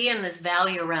this idea and this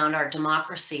value around our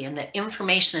democracy and that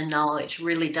information and knowledge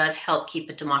really does help keep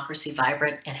a democracy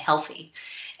vibrant and healthy.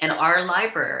 And our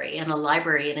library, and a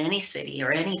library in any city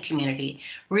or any community,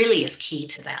 really is key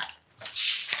to that.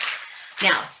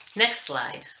 Now, next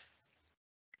slide.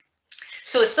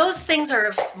 So if those things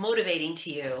are motivating to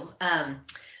you,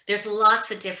 there's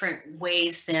lots of different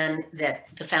ways then that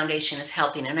the foundation is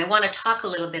helping. And I want to talk a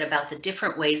little bit about the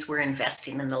different ways we're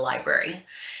investing in the library.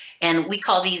 And we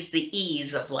call these the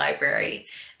E's of library.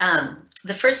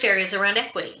 The first area is around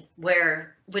equity,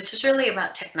 which is really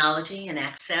about technology and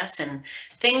access and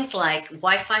things like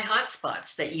Wi-Fi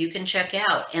hotspots that you can check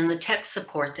out and the tech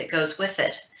support that goes with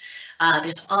it.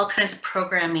 There's all kinds of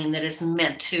programming that is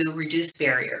meant to reduce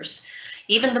barriers.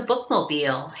 Even the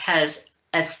bookmobile has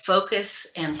a focus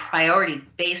and priority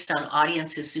based on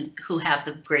audiences who have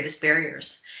the greatest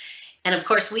barriers. And of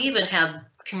course, we even have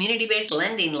community-based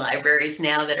lending libraries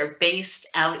now that are based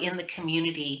out in the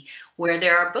community where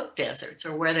there are book deserts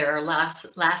or where there are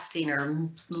lasting or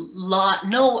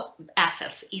no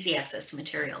access, easy access to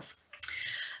materials.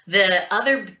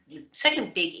 The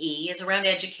second big E is around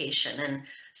education, and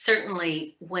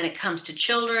certainly when it comes to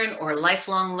children or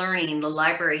lifelong learning, the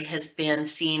library has been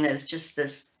seen as just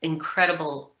this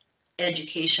incredible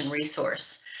education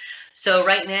resource. So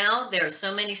right now, there are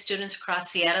so many students across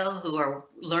Seattle who are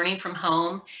learning from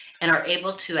home and are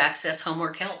able to access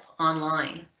homework help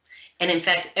online. And in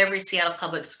fact, every Seattle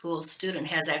Public Schools student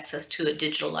has access to a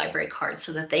digital library card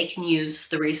so that they can use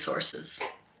the resources.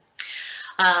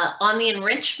 On the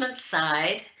enrichment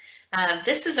side,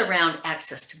 this is around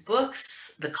access to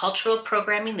books, the cultural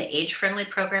programming, the age-friendly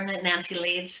program that Nancy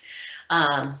leads.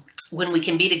 When we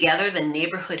can be together, the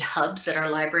neighborhood hubs that our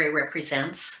library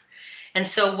represents. And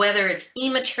so whether it's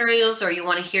e-materials or you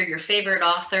want to hear your favorite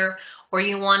author or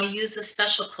you want to use the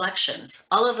special collections,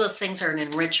 all of those things are an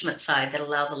enrichment side that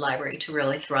allow the library to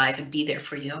really thrive and be there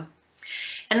for you.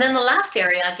 And then the last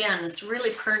area, again, that's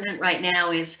really pertinent right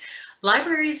now is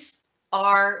libraries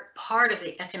are part of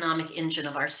the economic engine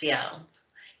of our Seattle.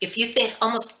 If you think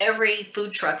almost every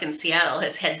food truck in Seattle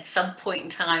has had some point in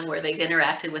time where they've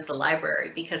interacted with the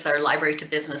library because our library to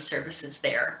business service is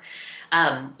there.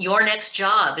 Your Next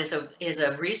Job is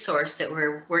a resource that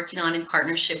we're working on in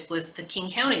partnership with the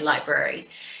King County Library.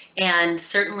 And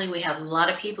certainly we have a lot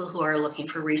of people who are looking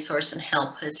for resource and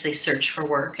help as they search for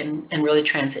work and really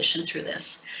transition through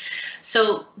this.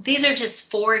 So these are just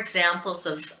 4 examples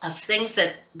of things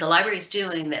that the library is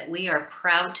doing that we are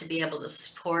proud to be able to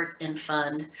support and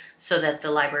fund so that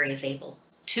the library is able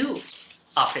to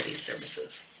offer these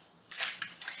services.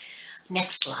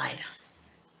 Next slide.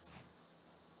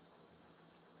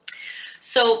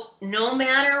 So no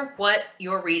matter what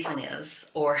your reason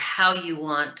is or how you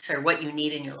want or what you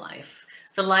need in your life,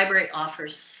 the library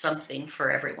offers something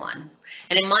for everyone.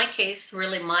 And in my case,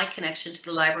 really my connection to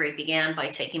the library began by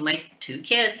taking my 2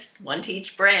 kids, one to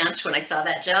each branch, when I saw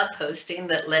that job posting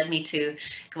that led me to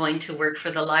going to work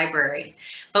for the library.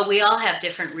 But we all have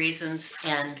different reasons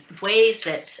and ways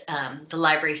that the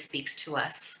library speaks to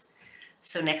us.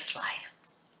 So next slide.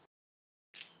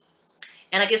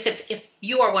 And I guess if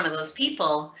you are one of those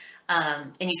people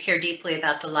and you care deeply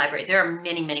about the library, there are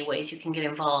many, many ways you can get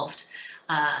involved.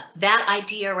 That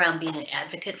idea around being an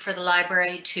advocate for the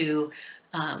library to,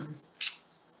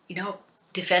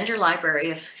 defend your library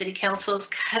if city council is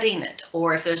cutting it,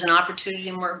 or if there's an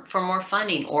opportunity for more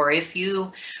funding, or if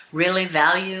you really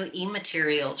value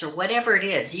e-materials or whatever it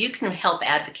is, you can help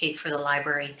advocate for the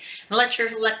library and let your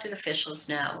elected officials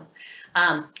know.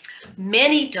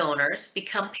 Many donors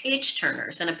become page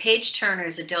turners, and a page turner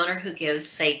is a donor who gives,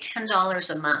 say,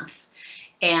 $10 a month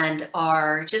and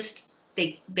are just,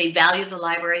 they value the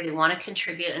library, they want to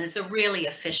contribute, and it's a really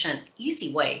efficient,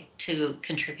 easy way to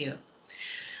contribute.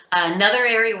 Another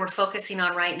area we're focusing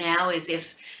on right now is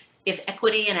if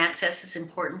equity and access is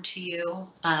important to you,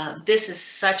 this is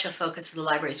such a focus of the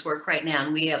library's work right now,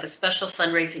 and we have a special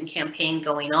fundraising campaign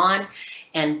going on,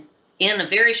 and in a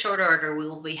very short order, we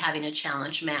will be having a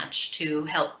challenge match to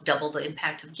help double the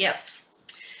impact of gifts.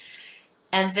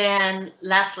 And then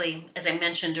lastly, as I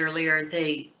mentioned earlier,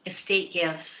 the estate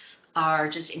gifts are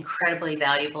just incredibly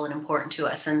valuable and important to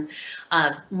us. And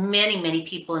many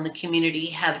people in the community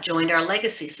have joined our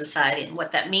Legacy Society. And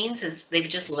what that means is they've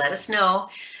just let us know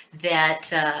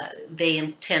that they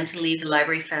intend to leave the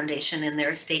Library Foundation in their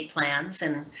estate plans,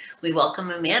 and we welcome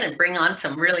them in and bring on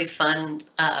some really fun,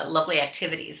 lovely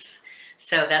activities.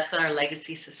 So that's what our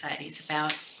Legacy Society is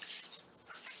about.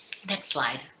 Next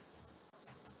slide.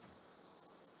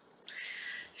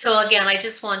 So again, I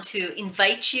just want to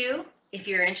invite you, if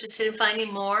you're interested in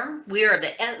finding more, we are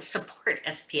the support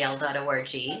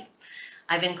SPL.org.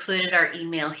 I've included our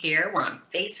email here. We're on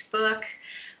Facebook.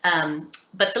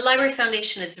 But the Library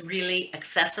Foundation is really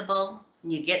accessible.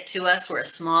 You get to us. We're a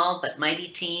small but mighty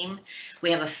team.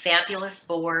 We have a fabulous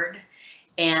board,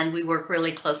 and we work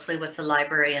really closely with the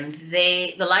library. And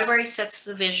the library sets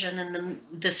the vision and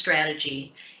the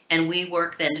strategy, and we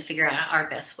work then to figure out our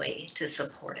best way to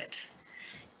support it.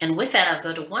 And with that, I'll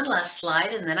go to one last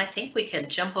slide, and then I think we can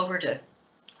jump over to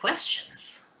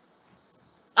questions.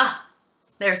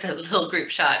 There's a little group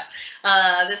shot.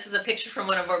 This is a picture from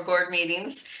one of our board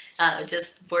meetings,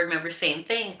 just board members saying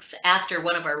thanks after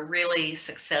one of our really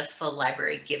successful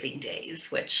library giving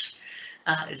days, which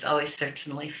is always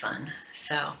certainly fun.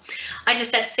 So I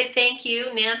just have to say thank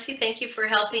you, Nancy. Thank you for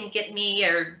helping get me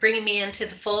or bringing me into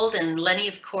the fold, and Lenny,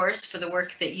 of course, for the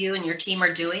work that you and your team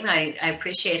are doing. I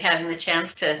appreciate having the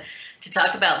chance to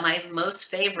talk about my most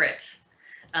favorite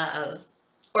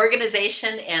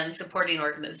organization and supporting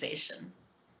organization.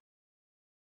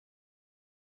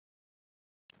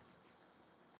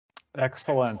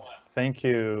 Excellent. Thank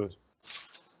you.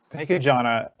 Thank you,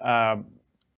 Jonna.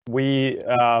 We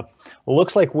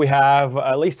looks like we have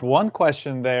at least one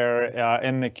question there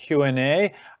in the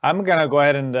Q&A. I'm gonna go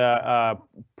ahead and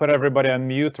put everybody on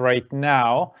mute right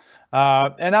now.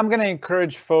 And I'm gonna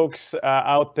encourage folks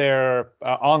out there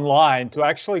online to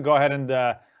actually go ahead and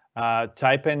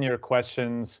type in your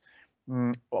questions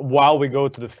while we go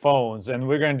to the phones. And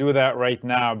we're gonna do that right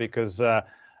now because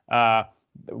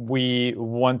we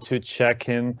want to check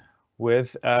in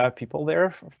with people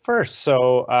there first.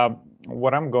 So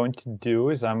what I'm going to do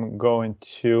is I'm going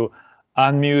to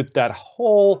unmute that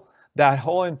whole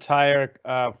entire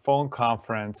phone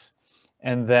conference,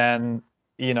 and then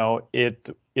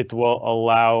it will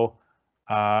allow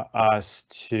us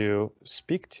to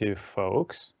speak to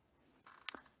folks.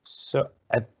 So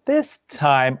at this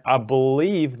time, I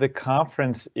believe the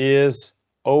conference is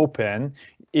open.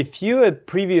 If you had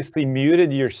previously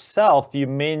muted yourself, you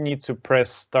may need to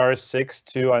press *6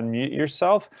 to unmute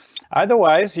yourself.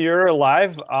 Otherwise, you're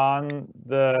live on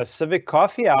the Civic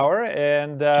Coffee Hour.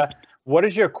 And what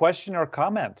is your question or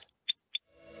comment?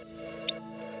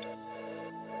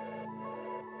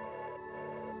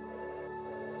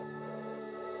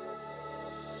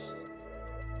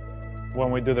 When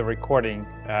we do the recording,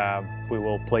 we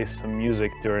will play some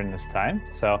music during this time.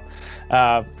 So,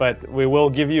 but we will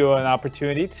give you an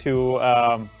opportunity to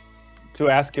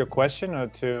ask your question or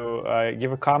to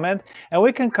give a comment, and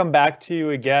we can come back to you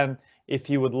again if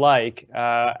you would like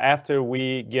after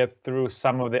we get through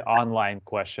some of the online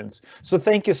questions. So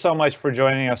thank you so much for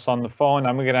joining us on the phone.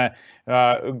 I'm gonna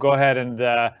go ahead and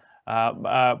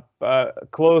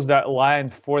close that line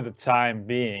for the time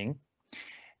being.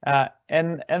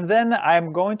 And then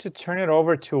I'm going to turn it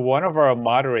over to one of our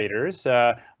moderators.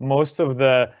 Most of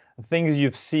the things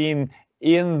you've seen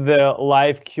in the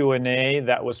live Q&A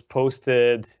that was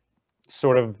posted,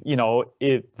 sort of,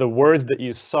 the words that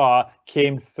you saw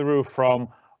came through from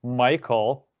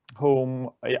Michael, whom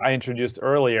I introduced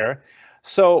earlier.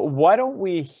 So why don't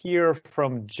we hear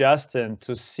from Justin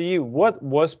to see what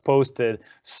was posted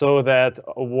so that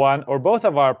one or both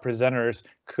of our presenters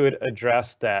could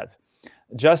address that.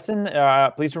 Justin,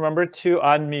 please remember to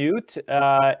unmute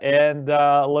and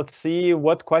let's see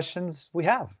what questions we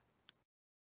have.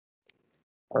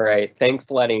 All right, thanks,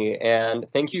 Lenny. And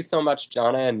thank you so much,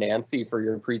 Jonna and Nancy, for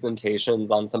your presentations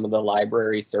on some of the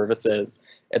library services.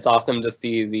 It's awesome to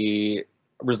see the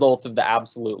results of the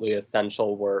absolutely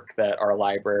essential work that our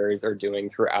libraries are doing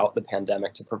throughout the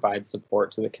pandemic to provide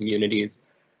support to the communities.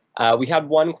 We had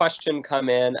one question come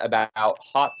in about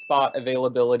hotspot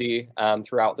availability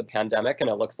throughout the pandemic, and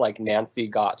it looks like Nancy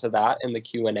got to that in the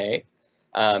Q&A,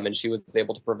 and she was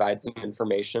able to provide some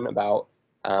information about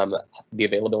the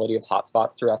availability of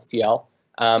hotspots through SPL.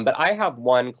 But I have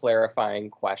one clarifying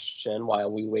question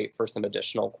while we wait for some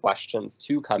additional questions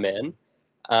to come in.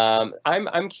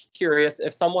 I'm curious,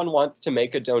 if someone wants to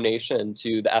make a donation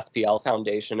to the SPL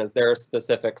Foundation, is there a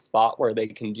specific spot where they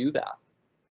can do that?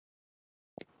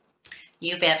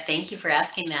 You bet. Thank you for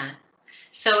asking that.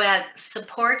 So at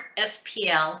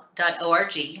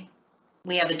supportspl.org,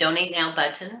 we have a donate now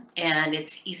button, and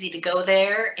it's easy to go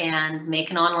there and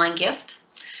make an online gift.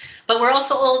 But we're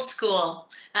also old school.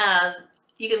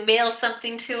 You can mail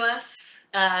something to us.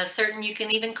 You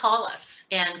can even call us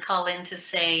and call in to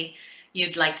say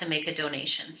you'd like to make a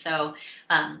donation. So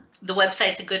the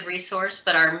website's a good resource,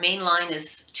 but our main line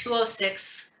is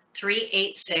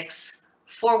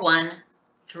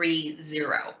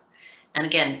 206-386-4130. And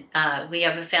again, we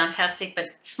have a fantastic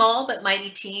but small but mighty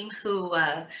team who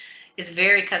is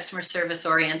very customer service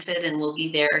oriented and will be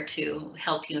there to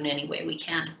help you in any way we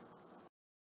can.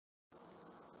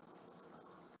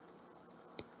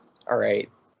 All right,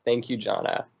 thank you,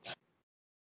 Jonna.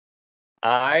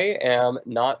 I am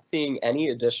not seeing any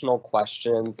additional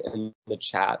questions in the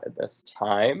chat at this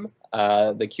time.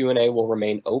 The Q&A will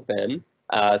remain open.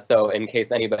 So in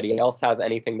case anybody else has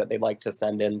anything that they'd like to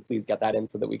send in, please get that in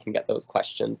so that we can get those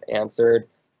questions answered.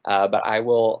 But I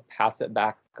will pass it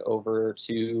back over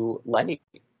to Lenny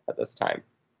at this time.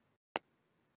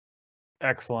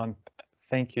 Excellent.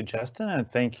 Thank you, Justin,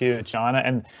 and thank you, Jonna.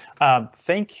 And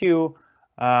thank you,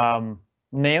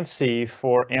 Nancy,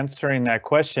 for answering that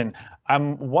question.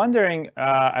 I'm wondering,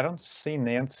 I don't see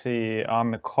Nancy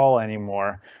on the call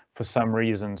anymore for some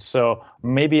reason. So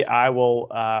maybe I will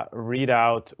read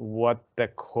out what the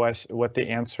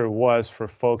answer was for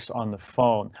folks on the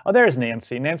phone. Oh, there's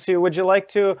Nancy. Nancy, would you like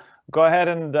to go ahead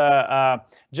and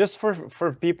just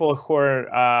for people who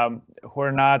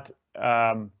are not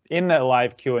in the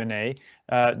live Q&A,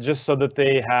 just so that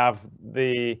they have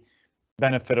the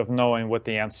benefit of knowing what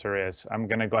the answer is, I'm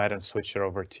going to go ahead and switch it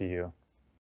over to you.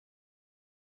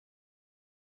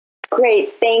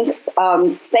 Great, thanks.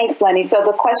 Thanks, Lenny. So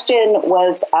the question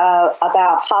was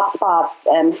about hotspots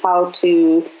and how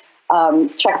to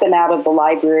check them out of the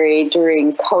library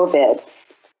during COVID.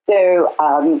 So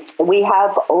we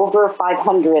have over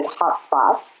 500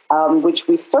 hotspots, which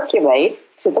we circulate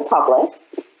to the public.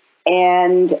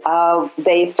 And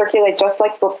they circulate just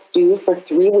like books do for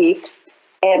 3 weeks.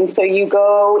 And so you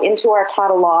go into our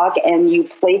catalog and you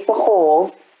place a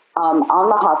hold on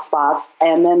the hotspots.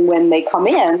 And then when they come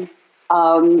in,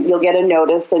 you'll get a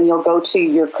notice and you'll go to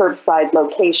your curbside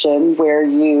location where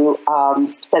you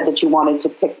said that you wanted to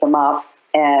pick them up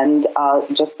and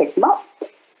just pick them up.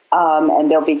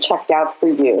 And they'll be checked out for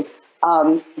you.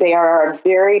 They are a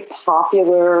very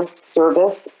popular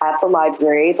service at the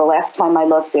library. The last time I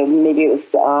looked, maybe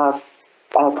it was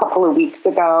a couple of weeks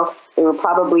ago, there were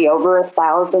probably over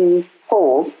 1,000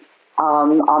 holds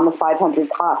on the 500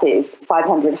 copies,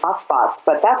 500 hotspots.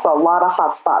 But that's a lot of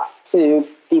hotspots to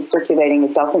be circulating.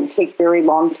 It doesn't take very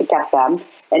long to get them.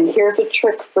 And here's a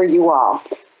trick for you all.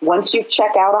 Once you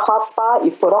check out a hotspot,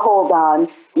 you put a hold on,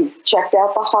 you've checked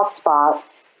out the hotspot,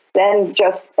 then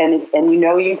and you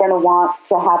know you're going to want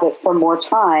to have it for more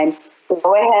time,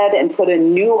 go ahead and put a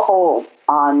new hold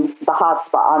on the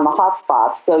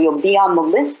hotspot, so you'll be on the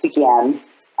list again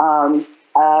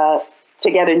to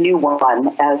get a new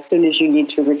one as soon as you need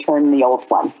to return the old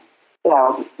one.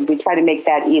 So we try to make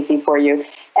that easy for you.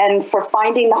 And for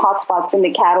finding the hotspots in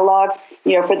the catalog,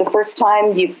 for the first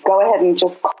time, you go ahead and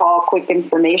just call Quick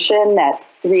Information at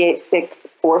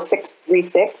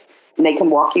 386-4636. And they can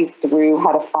walk you through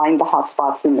how to find the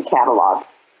hotspots in the catalog.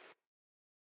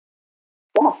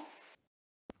 Yeah.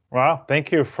 Wow,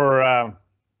 thank you for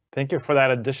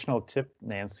that additional tip,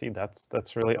 Nancy.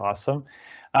 That's really awesome.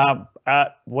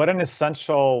 What an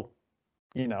essential,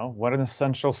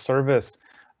 service,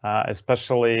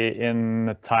 especially in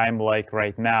a time like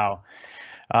right now.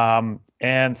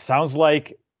 And sounds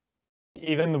like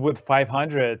even with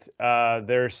 500,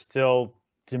 there's still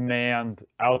demand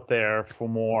out there for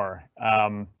more,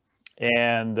 and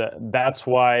that's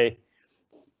why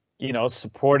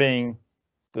supporting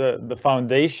the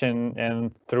foundation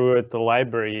and through it the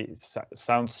library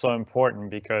sounds so important,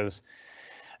 because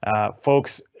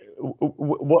folks,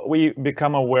 what we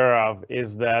become aware of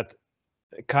is that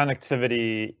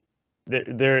connectivity,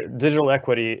 their digital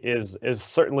equity is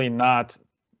certainly not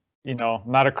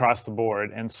not across the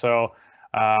board. And so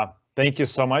thank you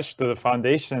so much to the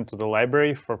foundation and to the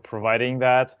library for providing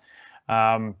that.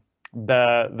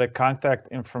 The contact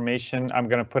information, I'm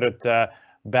going to put it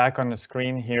back on the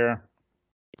screen here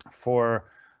for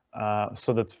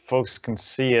so that folks can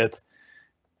see it,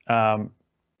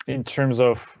 in terms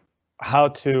of how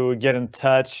to get in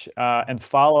touch and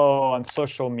follow on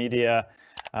social media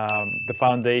the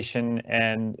foundation,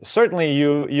 and certainly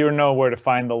you know where to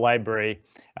find the library.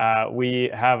 We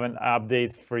have an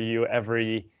update for you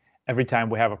every time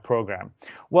we have a program.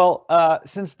 Well,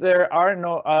 since there are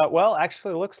no, well,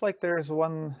 actually, it looks like there's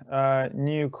one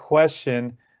new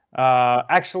question.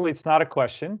 Actually, it's not a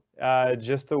question,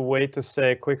 just a way to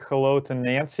say a quick hello to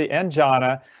Nancy and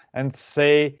Jonna and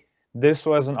say this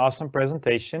was an awesome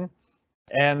presentation.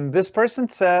 And this person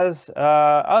says,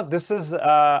 oh, this is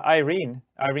Irene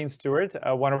Stewart,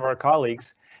 one of our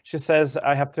colleagues. She says,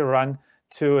 I have to run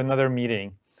to another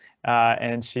meeting.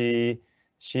 And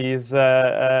she's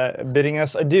bidding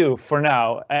us adieu for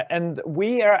now. And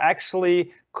we are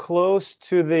actually close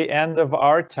to the end of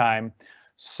our time.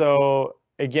 So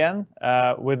again,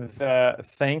 with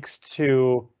thanks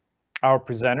to our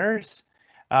presenters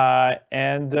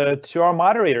and to our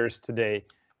moderators today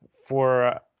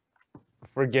for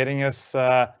getting us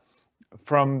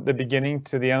from the beginning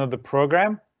to the end of the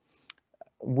program.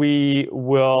 We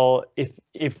will,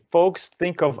 if folks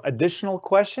think of additional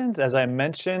questions, as I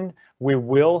mentioned, we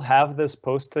will have this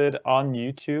posted on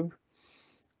YouTube.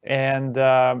 And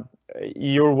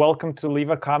you're welcome to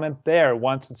leave a comment there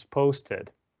once it's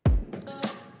posted.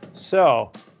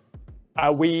 So,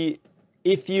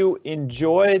 if you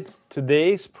enjoyed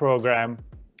today's program,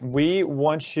 we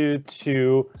want you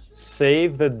to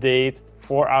save the date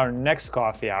for our next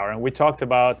coffee hour. And we talked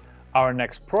about our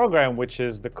next program, which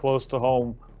is the Close to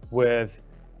Home with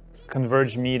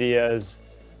Converge Media's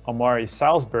Omari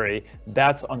Salisbury.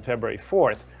 That's on February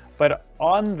 4th. But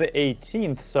on the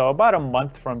 18th, so about a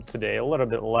month from today, a little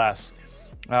bit less,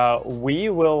 we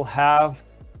will have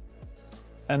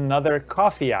another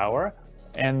coffee hour.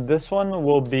 And this one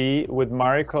will be with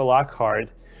Mariko Lockhart,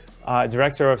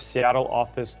 Director of Seattle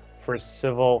Office for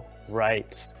Civil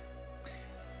Rights.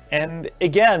 And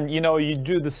again, you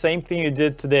do the same thing you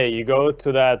did today. You go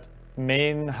to that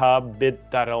main hub,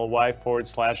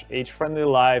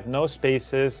 bit.ly/HFriendlyLive, no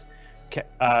spaces,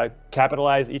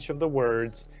 capitalize each of the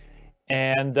words.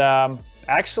 And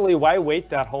actually, why wait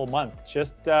that whole month?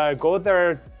 Just go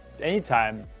there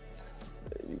anytime.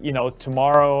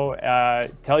 Tomorrow,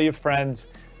 tell your friends.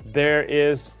 There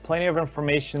is plenty of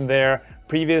information there,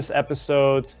 previous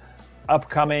episodes,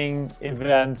 upcoming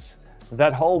events.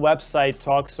 That whole website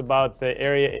talks about the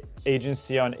Area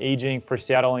Agency on Aging for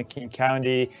Seattle and King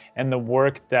County and the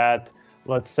work that,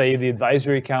 let's say, the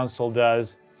Advisory Council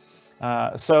does.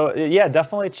 So yeah,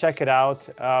 definitely check it out.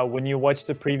 When you watch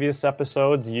the previous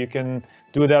episodes, you can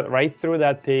do that right through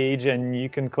that page, and you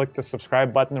can click the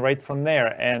subscribe button right from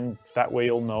there. And that way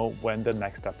you'll know when the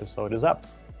next episode is up.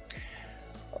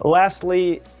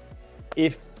 Lastly,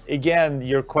 if again,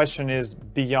 your question is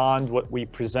beyond what we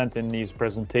present in these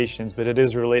presentations, but it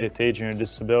is related to aging or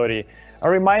disability. A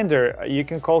reminder, you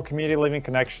can call Community Living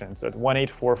Connections at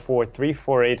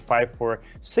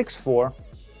 1-844-348-5464,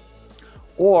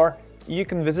 or you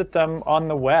can visit them on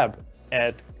the web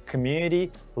at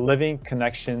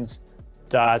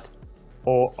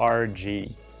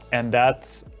communitylivingconnections.org. And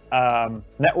that's a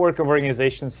network of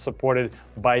organizations supported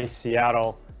by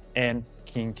Seattle and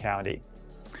King County.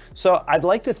 So I'd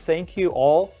like to thank you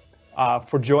all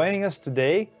for joining us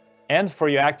today and for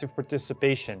your active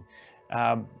participation.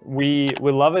 We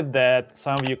love it that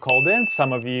some of you called in,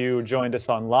 some of you joined us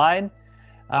online,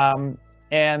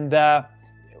 and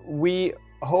we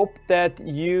hope that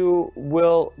you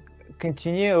will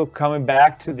continue coming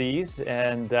back to these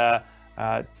and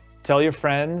tell your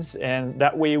friends, and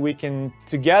that way we can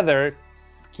together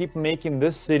keep making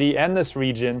this city and this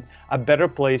region a better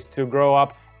place to grow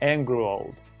up and grow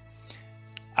old.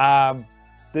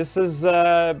 This has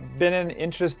been an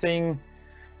interesting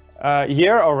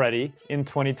year already in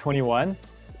 2021,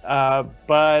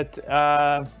 but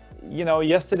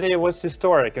yesterday was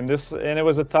historic, and it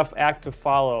was a tough act to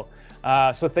follow.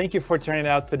 So thank you for turning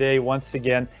out today once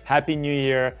again. Happy New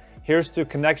Year. Here's to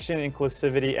connection,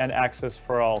 inclusivity, and access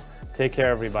for all. Take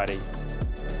care, everybody.